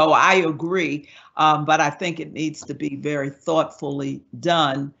 So I agree, but I think it needs to be very thoughtfully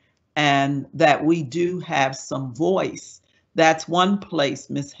done, and that we do have some voice. That's one place,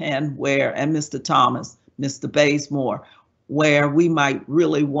 Ms. Henn, where, and Mr. Thomas, Mr. Bazemore, where we might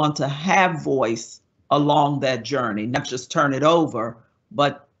really want to have voice along that journey, not just turn it over,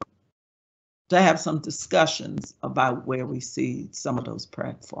 but to have some discussions about where we see some of those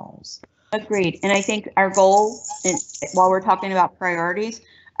pitfalls. Agreed. And I think our goal, while we're talking about priorities,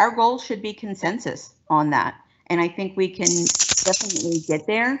 our goal should be consensus on that. And I think we can definitely get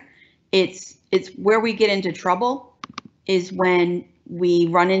there. It's where we get into trouble is when we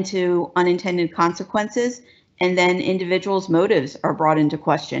run into unintended consequences, and then individuals' motives are brought into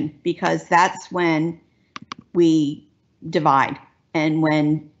question, because that's when we divide and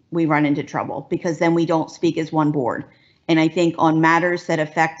when we run into trouble, because then we don't speak as one board. And I think on matters that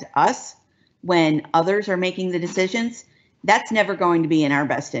affect us, when others are making the decisions, that's never going to be in our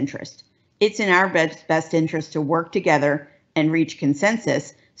best interest. It's in our best interest to work together and reach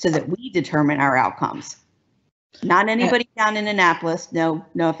consensus so that we determine our outcomes. Not anybody down in Annapolis. No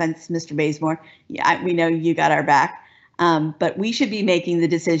offense, Mr. Bazemore. Yeah, we know you got our back. But we should be making the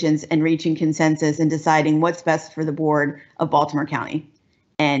decisions and reaching consensus and deciding what's best for the board of Baltimore County.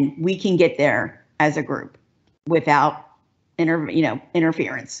 And we can get there as a group without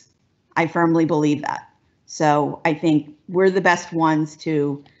interference. I firmly believe that. So I think we're the best ones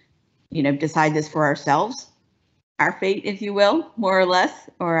to, decide this for ourselves, our fate, if you will, more or less,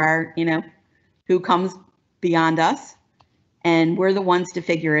 or our, who comes beyond us. And we're the ones to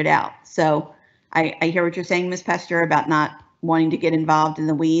figure it out. So I hear what you're saying, Ms. Pester, about not wanting to get involved in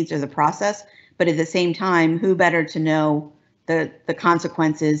the weeds or the process. But at the same time, who better to know the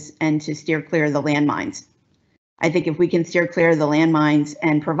consequences and to steer clear of the landmines? I think if we can steer clear of the landmines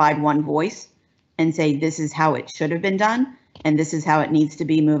and provide one voice and say this is how it should have been done and this is how it needs to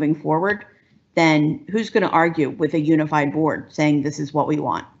be moving forward, then who's going to argue with a unified board saying this is what we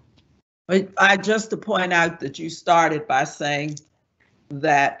want? I just to point out that you started by saying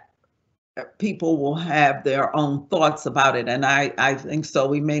that people will have their own thoughts about it, and I think so.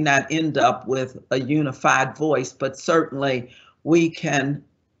 We may not end up with a unified voice, but certainly we can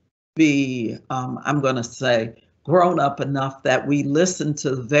be, I'm going to say, grown up enough that we listen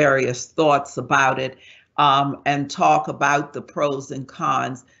to various thoughts about it and talk about the pros and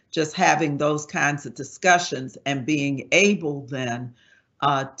cons, just having those kinds of discussions and being able then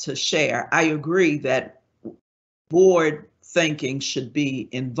to share. I agree that board thinking should be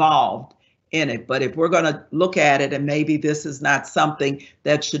involved in it, but if we're going to look at it, and maybe this is not something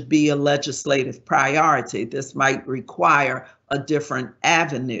that should be a legislative priority, this might require a different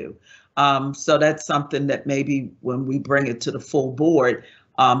avenue. So that's something that maybe when we bring it to the full board,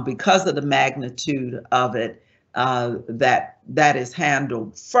 because of the magnitude of it, that is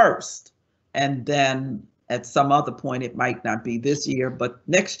handled first, and then at some other point, it might not be this year, but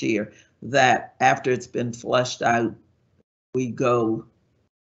next year, that after it's been fleshed out, we go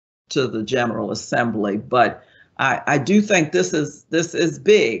to the General Assembly. But I do think this is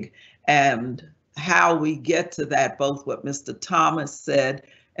big, and how we get to that, both what Mr. Thomas said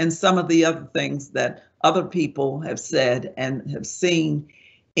and some of the other things that other people have said and have seen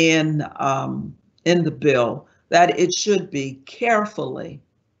in the bill, that it should be carefully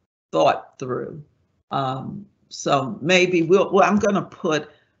thought through. So maybe I'm going to put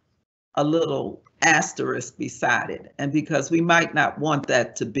a little asterisk beside it, and because we might not want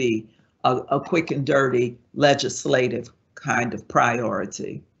that to be a quick and dirty legislative kind of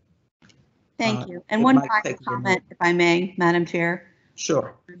priority. Thank you. And one final comment, if I may, Madam Chair.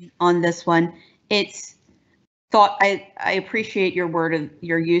 Sure. On this one, it's thought. I appreciate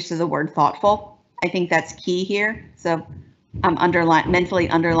your use of the word thoughtful. I think that's key here. So I'm mentally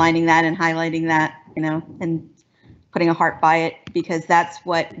underlining that and highlighting that, and putting a heart by it, because that's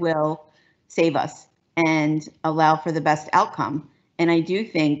what will save us and allow for the best outcome. And I do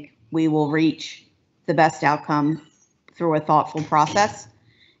think we will reach the best outcome through a thoughtful process.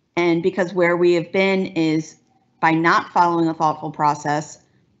 And because where we have been is by not following a thoughtful process,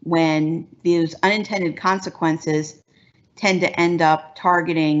 when these unintended consequences tend to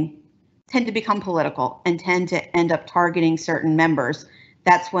become political and tend to end up targeting certain members,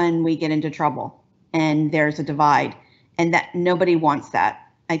 that's when we get into trouble and there's a divide, and that nobody wants that.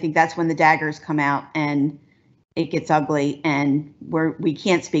 I think that's when the daggers come out and it gets ugly, and we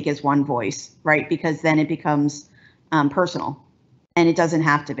can't speak as one voice, right? Because then it becomes personal, and it doesn't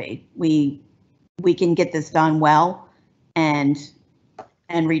have to be. We can get this done well and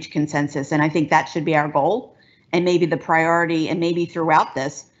reach consensus, and I think that should be our goal, and maybe the priority, and maybe throughout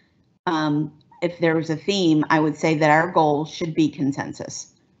this, if there was a theme, I would say that our goal should be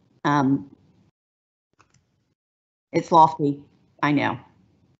consensus. It's lofty, I know,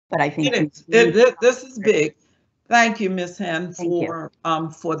 but I think this is big. Thank you, Ms. Henn, for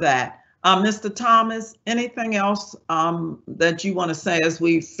that. Mr. Thomas, anything else that you want to say as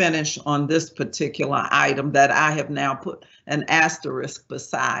we finish on this particular item that I have now put an asterisk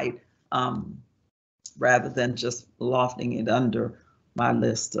beside, rather than just lofting it under my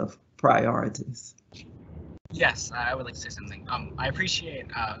list of priorities? Yes, I would like to say something. I appreciate,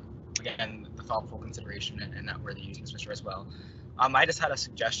 again, the thoughtful consideration and noteworthy use, Mr. as well. I just had a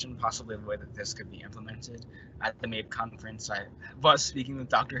suggestion, possibly the way that this could be implemented. At the MAPE conference, I was speaking with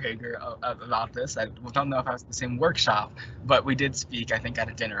Dr. Hager about this. I don't know if I was at the same workshop, but we did speak, I think, at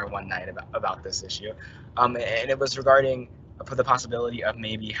a dinner one night about this issue. And it was regarding the possibility of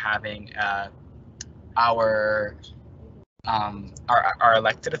maybe having our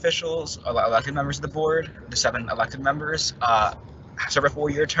elected officials, elected members of the board, the 7 elected members, serve a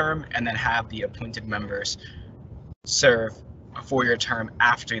 4-year term, and then have the appointed members serve a 4-year term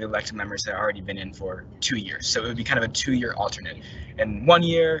after the elected members had already been in for 2 years. So it would be kind of a 2-year alternate. In 1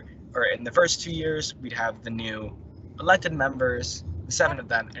 year, or in the first 2 years, we'd have the new elected members, the 7 of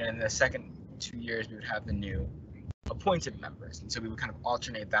them, and in the second 2 years, we would have the new appointed members. And so we would kind of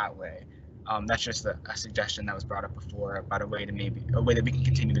alternate that way. That's just a suggestion that was brought up before about a way that we can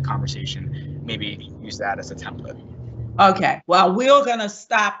continue the conversation, maybe use that as a template. Okay, well, we're going to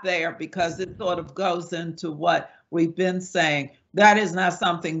stop there because it sort of goes into what we've been saying. That is not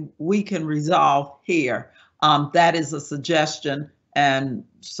something we can resolve here. That is a suggestion. And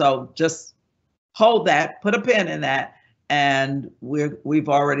so just hold that, put a pin in that. And we've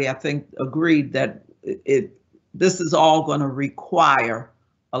already, I think, agreed that this is all going to require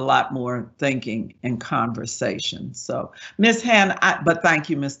a lot more thinking and conversation. So, Ms. Henn, but thank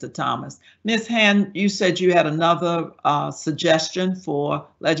you, Mr. Thomas. Ms. Henn, you said you had another suggestion for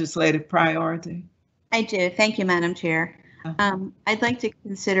legislative priority? I do. Thank you, Madam Chair. I'd like to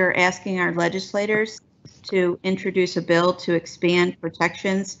consider asking our legislators to introduce a bill to expand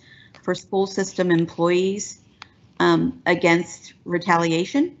protections for school system employees against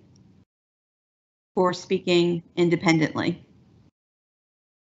retaliation for speaking independently.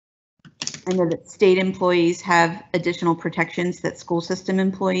 I know that state employees have additional protections that school system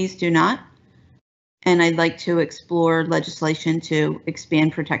employees do not, and I'd like to explore legislation to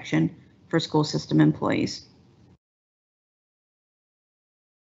expand protection for school system employees.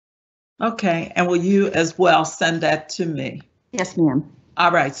 Okay, and will you as well send that to me? Yes, ma'am.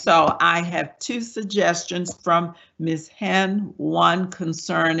 All right, so I have 2 suggestions from Ms. Henn, one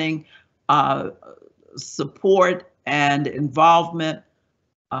concerning support and involvement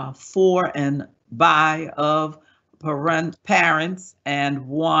for and by of parents, and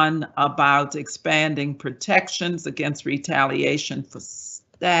one about expanding protections against retaliation for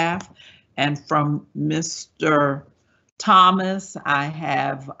staff. And from Mr. Thomas, I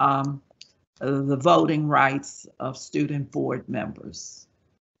have the voting rights of student board members. Is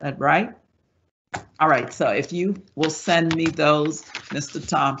that right? All right, so if you will send me those, Mr.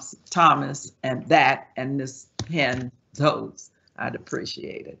 Thomas, and that, and Ms. Henn, those, I'd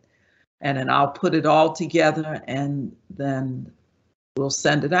appreciate it. And then I'll put it all together, and then we'll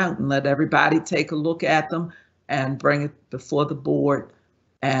send it out and let everybody take a look at them and bring it before the board,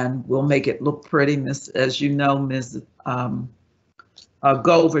 and we'll make it look pretty. As you know, Ms.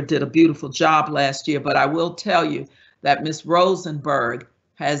 Gover did a beautiful job last year, but I will tell you that Ms. Rosenberg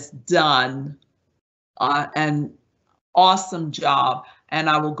has done an awesome job. And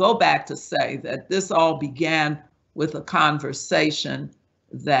I will go back to say that this all began with a conversation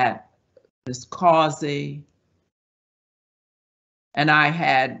that Ms. Causey and I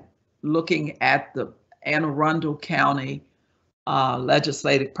had looking at the Anne Arundel County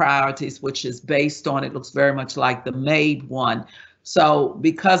legislative priorities, which is based on, it looks very much like the MAID one. So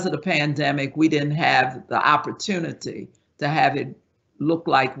because of the pandemic, we didn't have the opportunity to have it look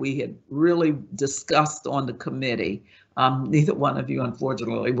like we had really discussed on the committee. Neither one of you,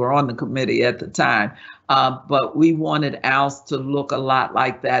 unfortunately, were on the committee at the time, but we wanted ours to look a lot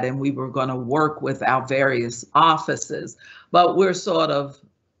like that, and we were going to work with our various offices. But we're sort of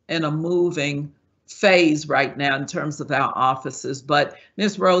in a moving phase right now in terms of our offices. But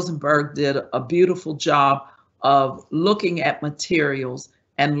Ms. Rosenberg did a beautiful job of looking at materials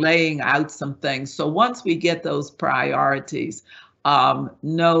and laying out some things. So once we get those priorities,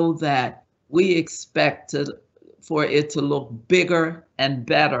 know that we expect for it to look bigger and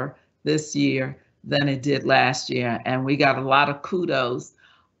better this year than it did last year. And we got a lot of kudos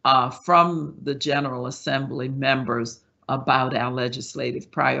from the General Assembly members about our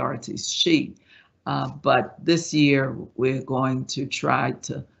legislative priorities sheet. But this year, we're going to try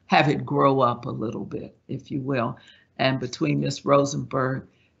to have it grow up a little bit, if you will. And between Ms. Rosenberg,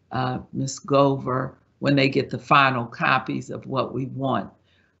 Ms. Gover, when they get the final copies of what we want,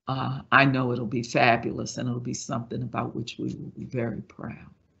 I know it'll be fabulous and it'll be something about which we will be very proud.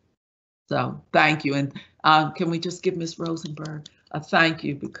 So thank you. And can we just give Ms. Rosenberg a thank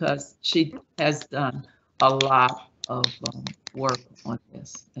you, because she has done a lot of work on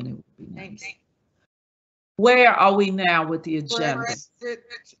this, and it would be nice. Where are we now with the agenda?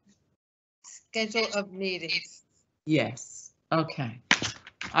 Schedule of meetings. Yes. Okay.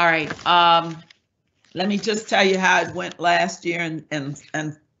 All right. Let me just tell you how it went last year,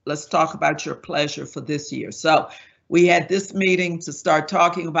 and let's talk about your pleasure for this year. So we had this meeting to start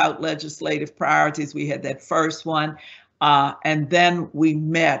talking about legislative priorities. We had that first one, and then we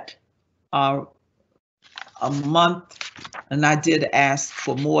met a month, and I did ask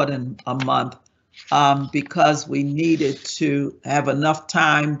for more than a month because we needed to have enough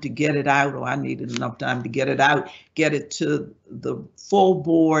time to get it out, or I needed enough time to get it out, get it to the full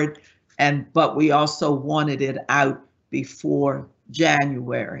board, but we also wanted it out before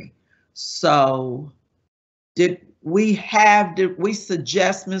January. So did we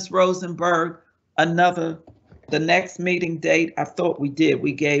suggest, Ms. Rosenberg, the next meeting date? I thought we did.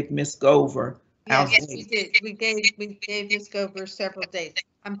 We gave Ms. Gover. Yes, we did. We gave Ms. Gover several dates.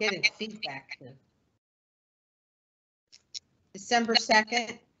 I'm getting feedback here. December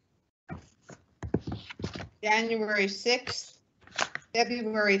 2nd, January 6th,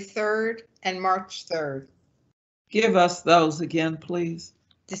 February 3rd, and March 3rd. Give us those again, please.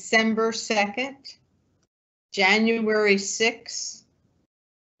 December 2nd, January 6th,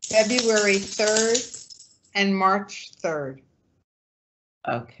 February 3rd, and March 3rd.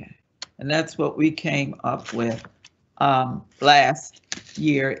 Okay, and that's what we came up with last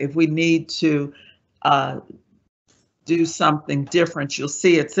year. If we need to do something different, you'll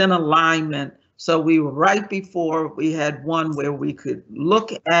see it's in alignment. So we were right before we had one where we could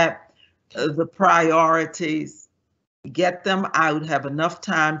look at the priorities, get them out, have enough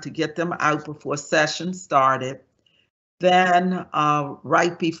time to get them out before session started. Then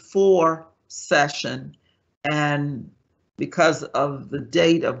right before session, and because of the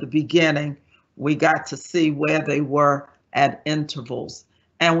date of the beginning, we got to see where they were at intervals.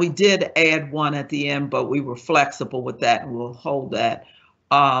 And we did add one at the end, but we were flexible with that, and we'll hold that.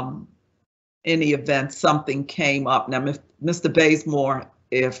 In the event something came up. Now, Mr. Bazemore,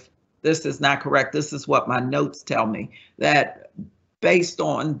 if this is not correct, this is what my notes tell me, that based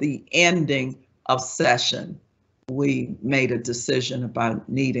on the ending of session, we made a decision about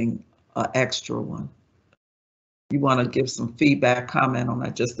needing an extra one. You want to give some feedback, comment on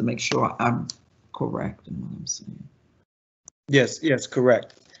that, just to make sure I'm correct in what I'm saying? Yes,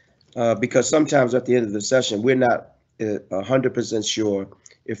 correct. Because sometimes at the end of the session, we're not 100% sure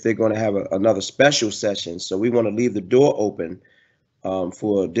if they're going to have another special session. So we want to leave the door open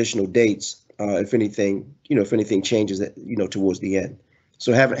for additional dates if anything changes, towards the end.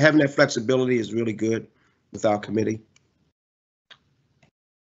 So having that flexibility is really good with our committee.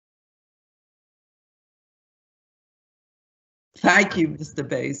 Thank you, Mr.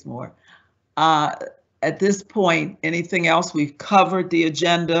 Bazemore. At this point, anything else? We've covered the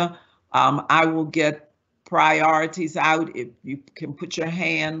agenda. I will get priorities out if you can put your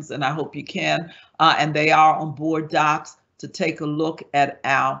hands, and I hope you can, and they are on board docs, to take a look at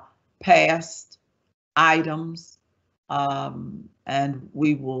our past items, and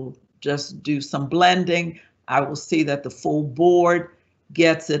we will just do some blending. I will see that the full board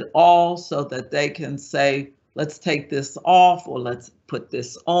gets it all so that they can say, let's take this off or let's put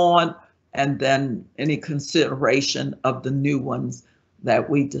this on, and then any consideration of the new ones that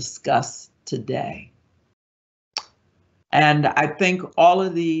we discussed today. And I think all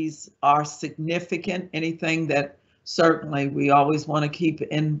of these are significant. Anything that certainly we always want to keep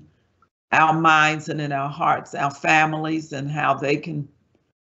in our minds and in our hearts, our families, and how they can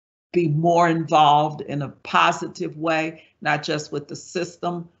be more involved in a positive way, not just with the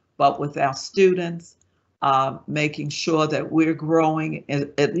system, but with our students, making sure that we're growing,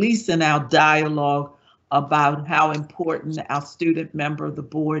 at least in our dialogue about how important our student member of the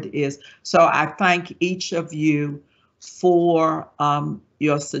board is. So I thank each of you for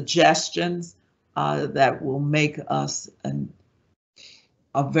your suggestions that will make us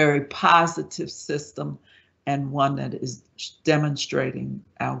a very positive system and one that is demonstrating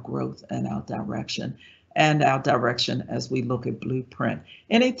our growth and our direction as we look at blueprint.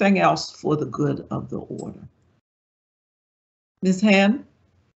 Anything else for the good of the order? Ms. Hand?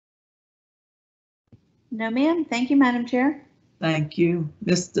 No, ma'am. Thank you, Madam Chair. Thank you.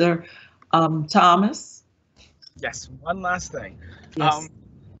 Mr. Thomas? Yes, one last thing. Yes.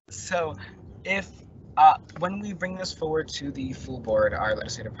 So if when we bring this forward to the full board, our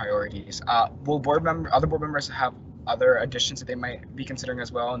legislative priorities, will other board members have other additions that they might be considering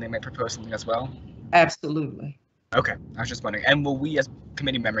as well, and they might propose something as well? Absolutely. Okay, I was just wondering. And will we as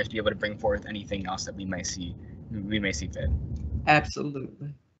committee members be able to bring forth anything else that we may see fit?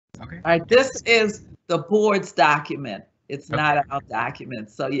 Absolutely. Okay. All right, this is the board's document. It's Okay. not our document.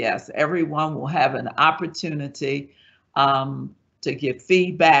 So yes, everyone will have an opportunity to give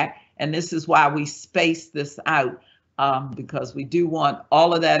feedback. And this is why we space this out, because we do want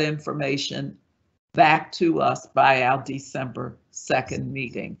all of that information back to us by our December 2nd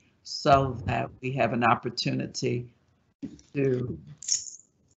meeting, so that we have an opportunity to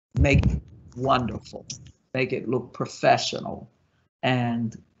make it wonderful, make it look professional,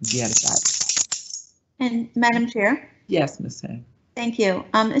 and get it right. And Madam Chair? Yes, Ms. Hay. Thank you.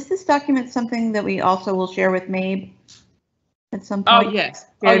 Is this document something that we also will share with MABE at some Oh, point? yes.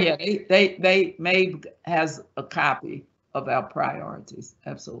 Oh, yeah. MABE has a copy of our priorities.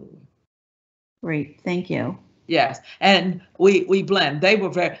 Absolutely. Great. Thank you. Yes, and we blend. They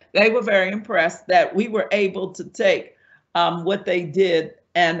were very impressed that we were able to take what they did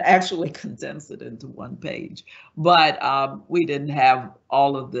and actually condense it into one page. But we didn't have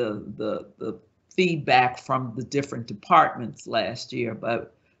all of the feedback from the different departments last year,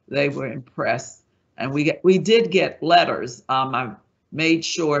 but they were impressed. And we did get letters. I made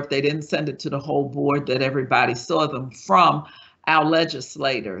sure if they didn't send it to the whole board that everybody saw them from our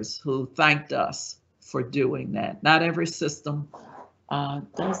legislators who thanked us for doing that. Not every system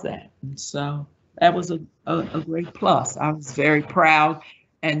does that. And so that was a great plus. I was very proud,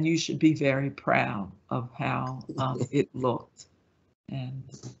 and you should be very proud of how it looked. And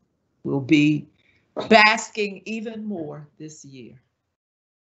we'll be basking even more this year.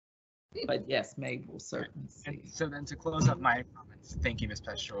 But yes, Mabe will certainly see. And so then to close up my comments, thank you, Ms.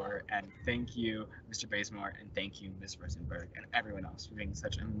 Peshore, and thank you, Mr. Bazemore, and thank you, Ms. Rosenberg, and everyone else for being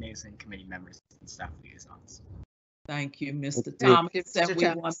such amazing committee members and staff liaisons. Thank you, Mr. Thank you. Thomas. And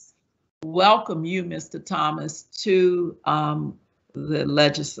we want to welcome you, Mr. Thomas, to the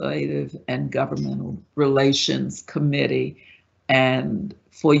Legislative and Governmental Relations Committee, and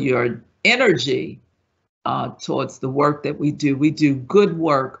for your energy towards the work that we do. We do good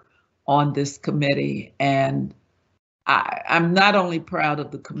work on this committee, and I'm not only proud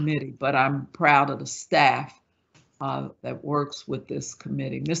of the committee, but I'm proud of the staff that works with this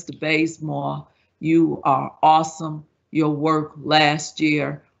committee. Mr. Bazemore, you are awesome. Your work last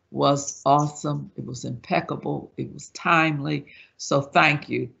year was awesome. It was impeccable. It was timely. So thank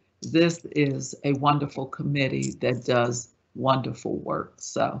you. This is a wonderful committee that does wonderful work.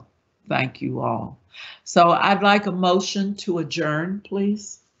 So thank you all. So I'd like a motion to adjourn,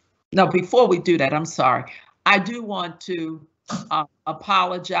 please. No, before we do that, I'm sorry. I do want to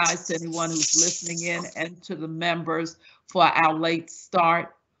apologize to anyone who's listening in and to the members for our late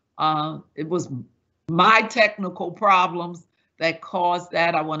start. It was my technical problems that caused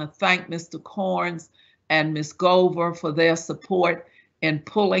that. I want to thank Mr. Corns and Ms. Gover for their support in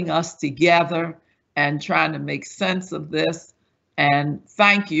pulling us together and trying to make sense of this. And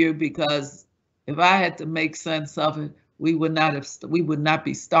thank you, because if I had to make sense of it, we would not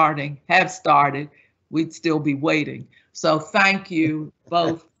be started. We'd still be waiting. So thank you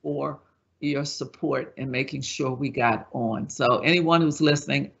both for your support in making sure we got on. So anyone who's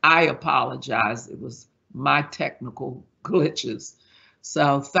listening, I apologize. It was my technical glitches.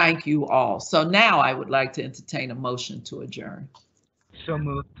 So thank you all. So now I would like to entertain a motion to adjourn. So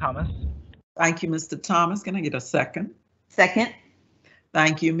moved, Thomas. Thank you, Mr. Thomas. Can I get a second? Second.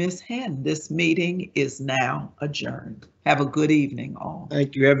 Thank you, Ms. Henn. This meeting is now adjourned. Have a good evening, all.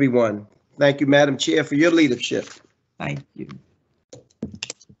 Thank you, everyone. Thank you, Madam Chair, for your leadership. Thank you.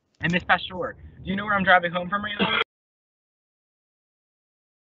 And Ms. Peshore, do you know where I'm driving home from right now?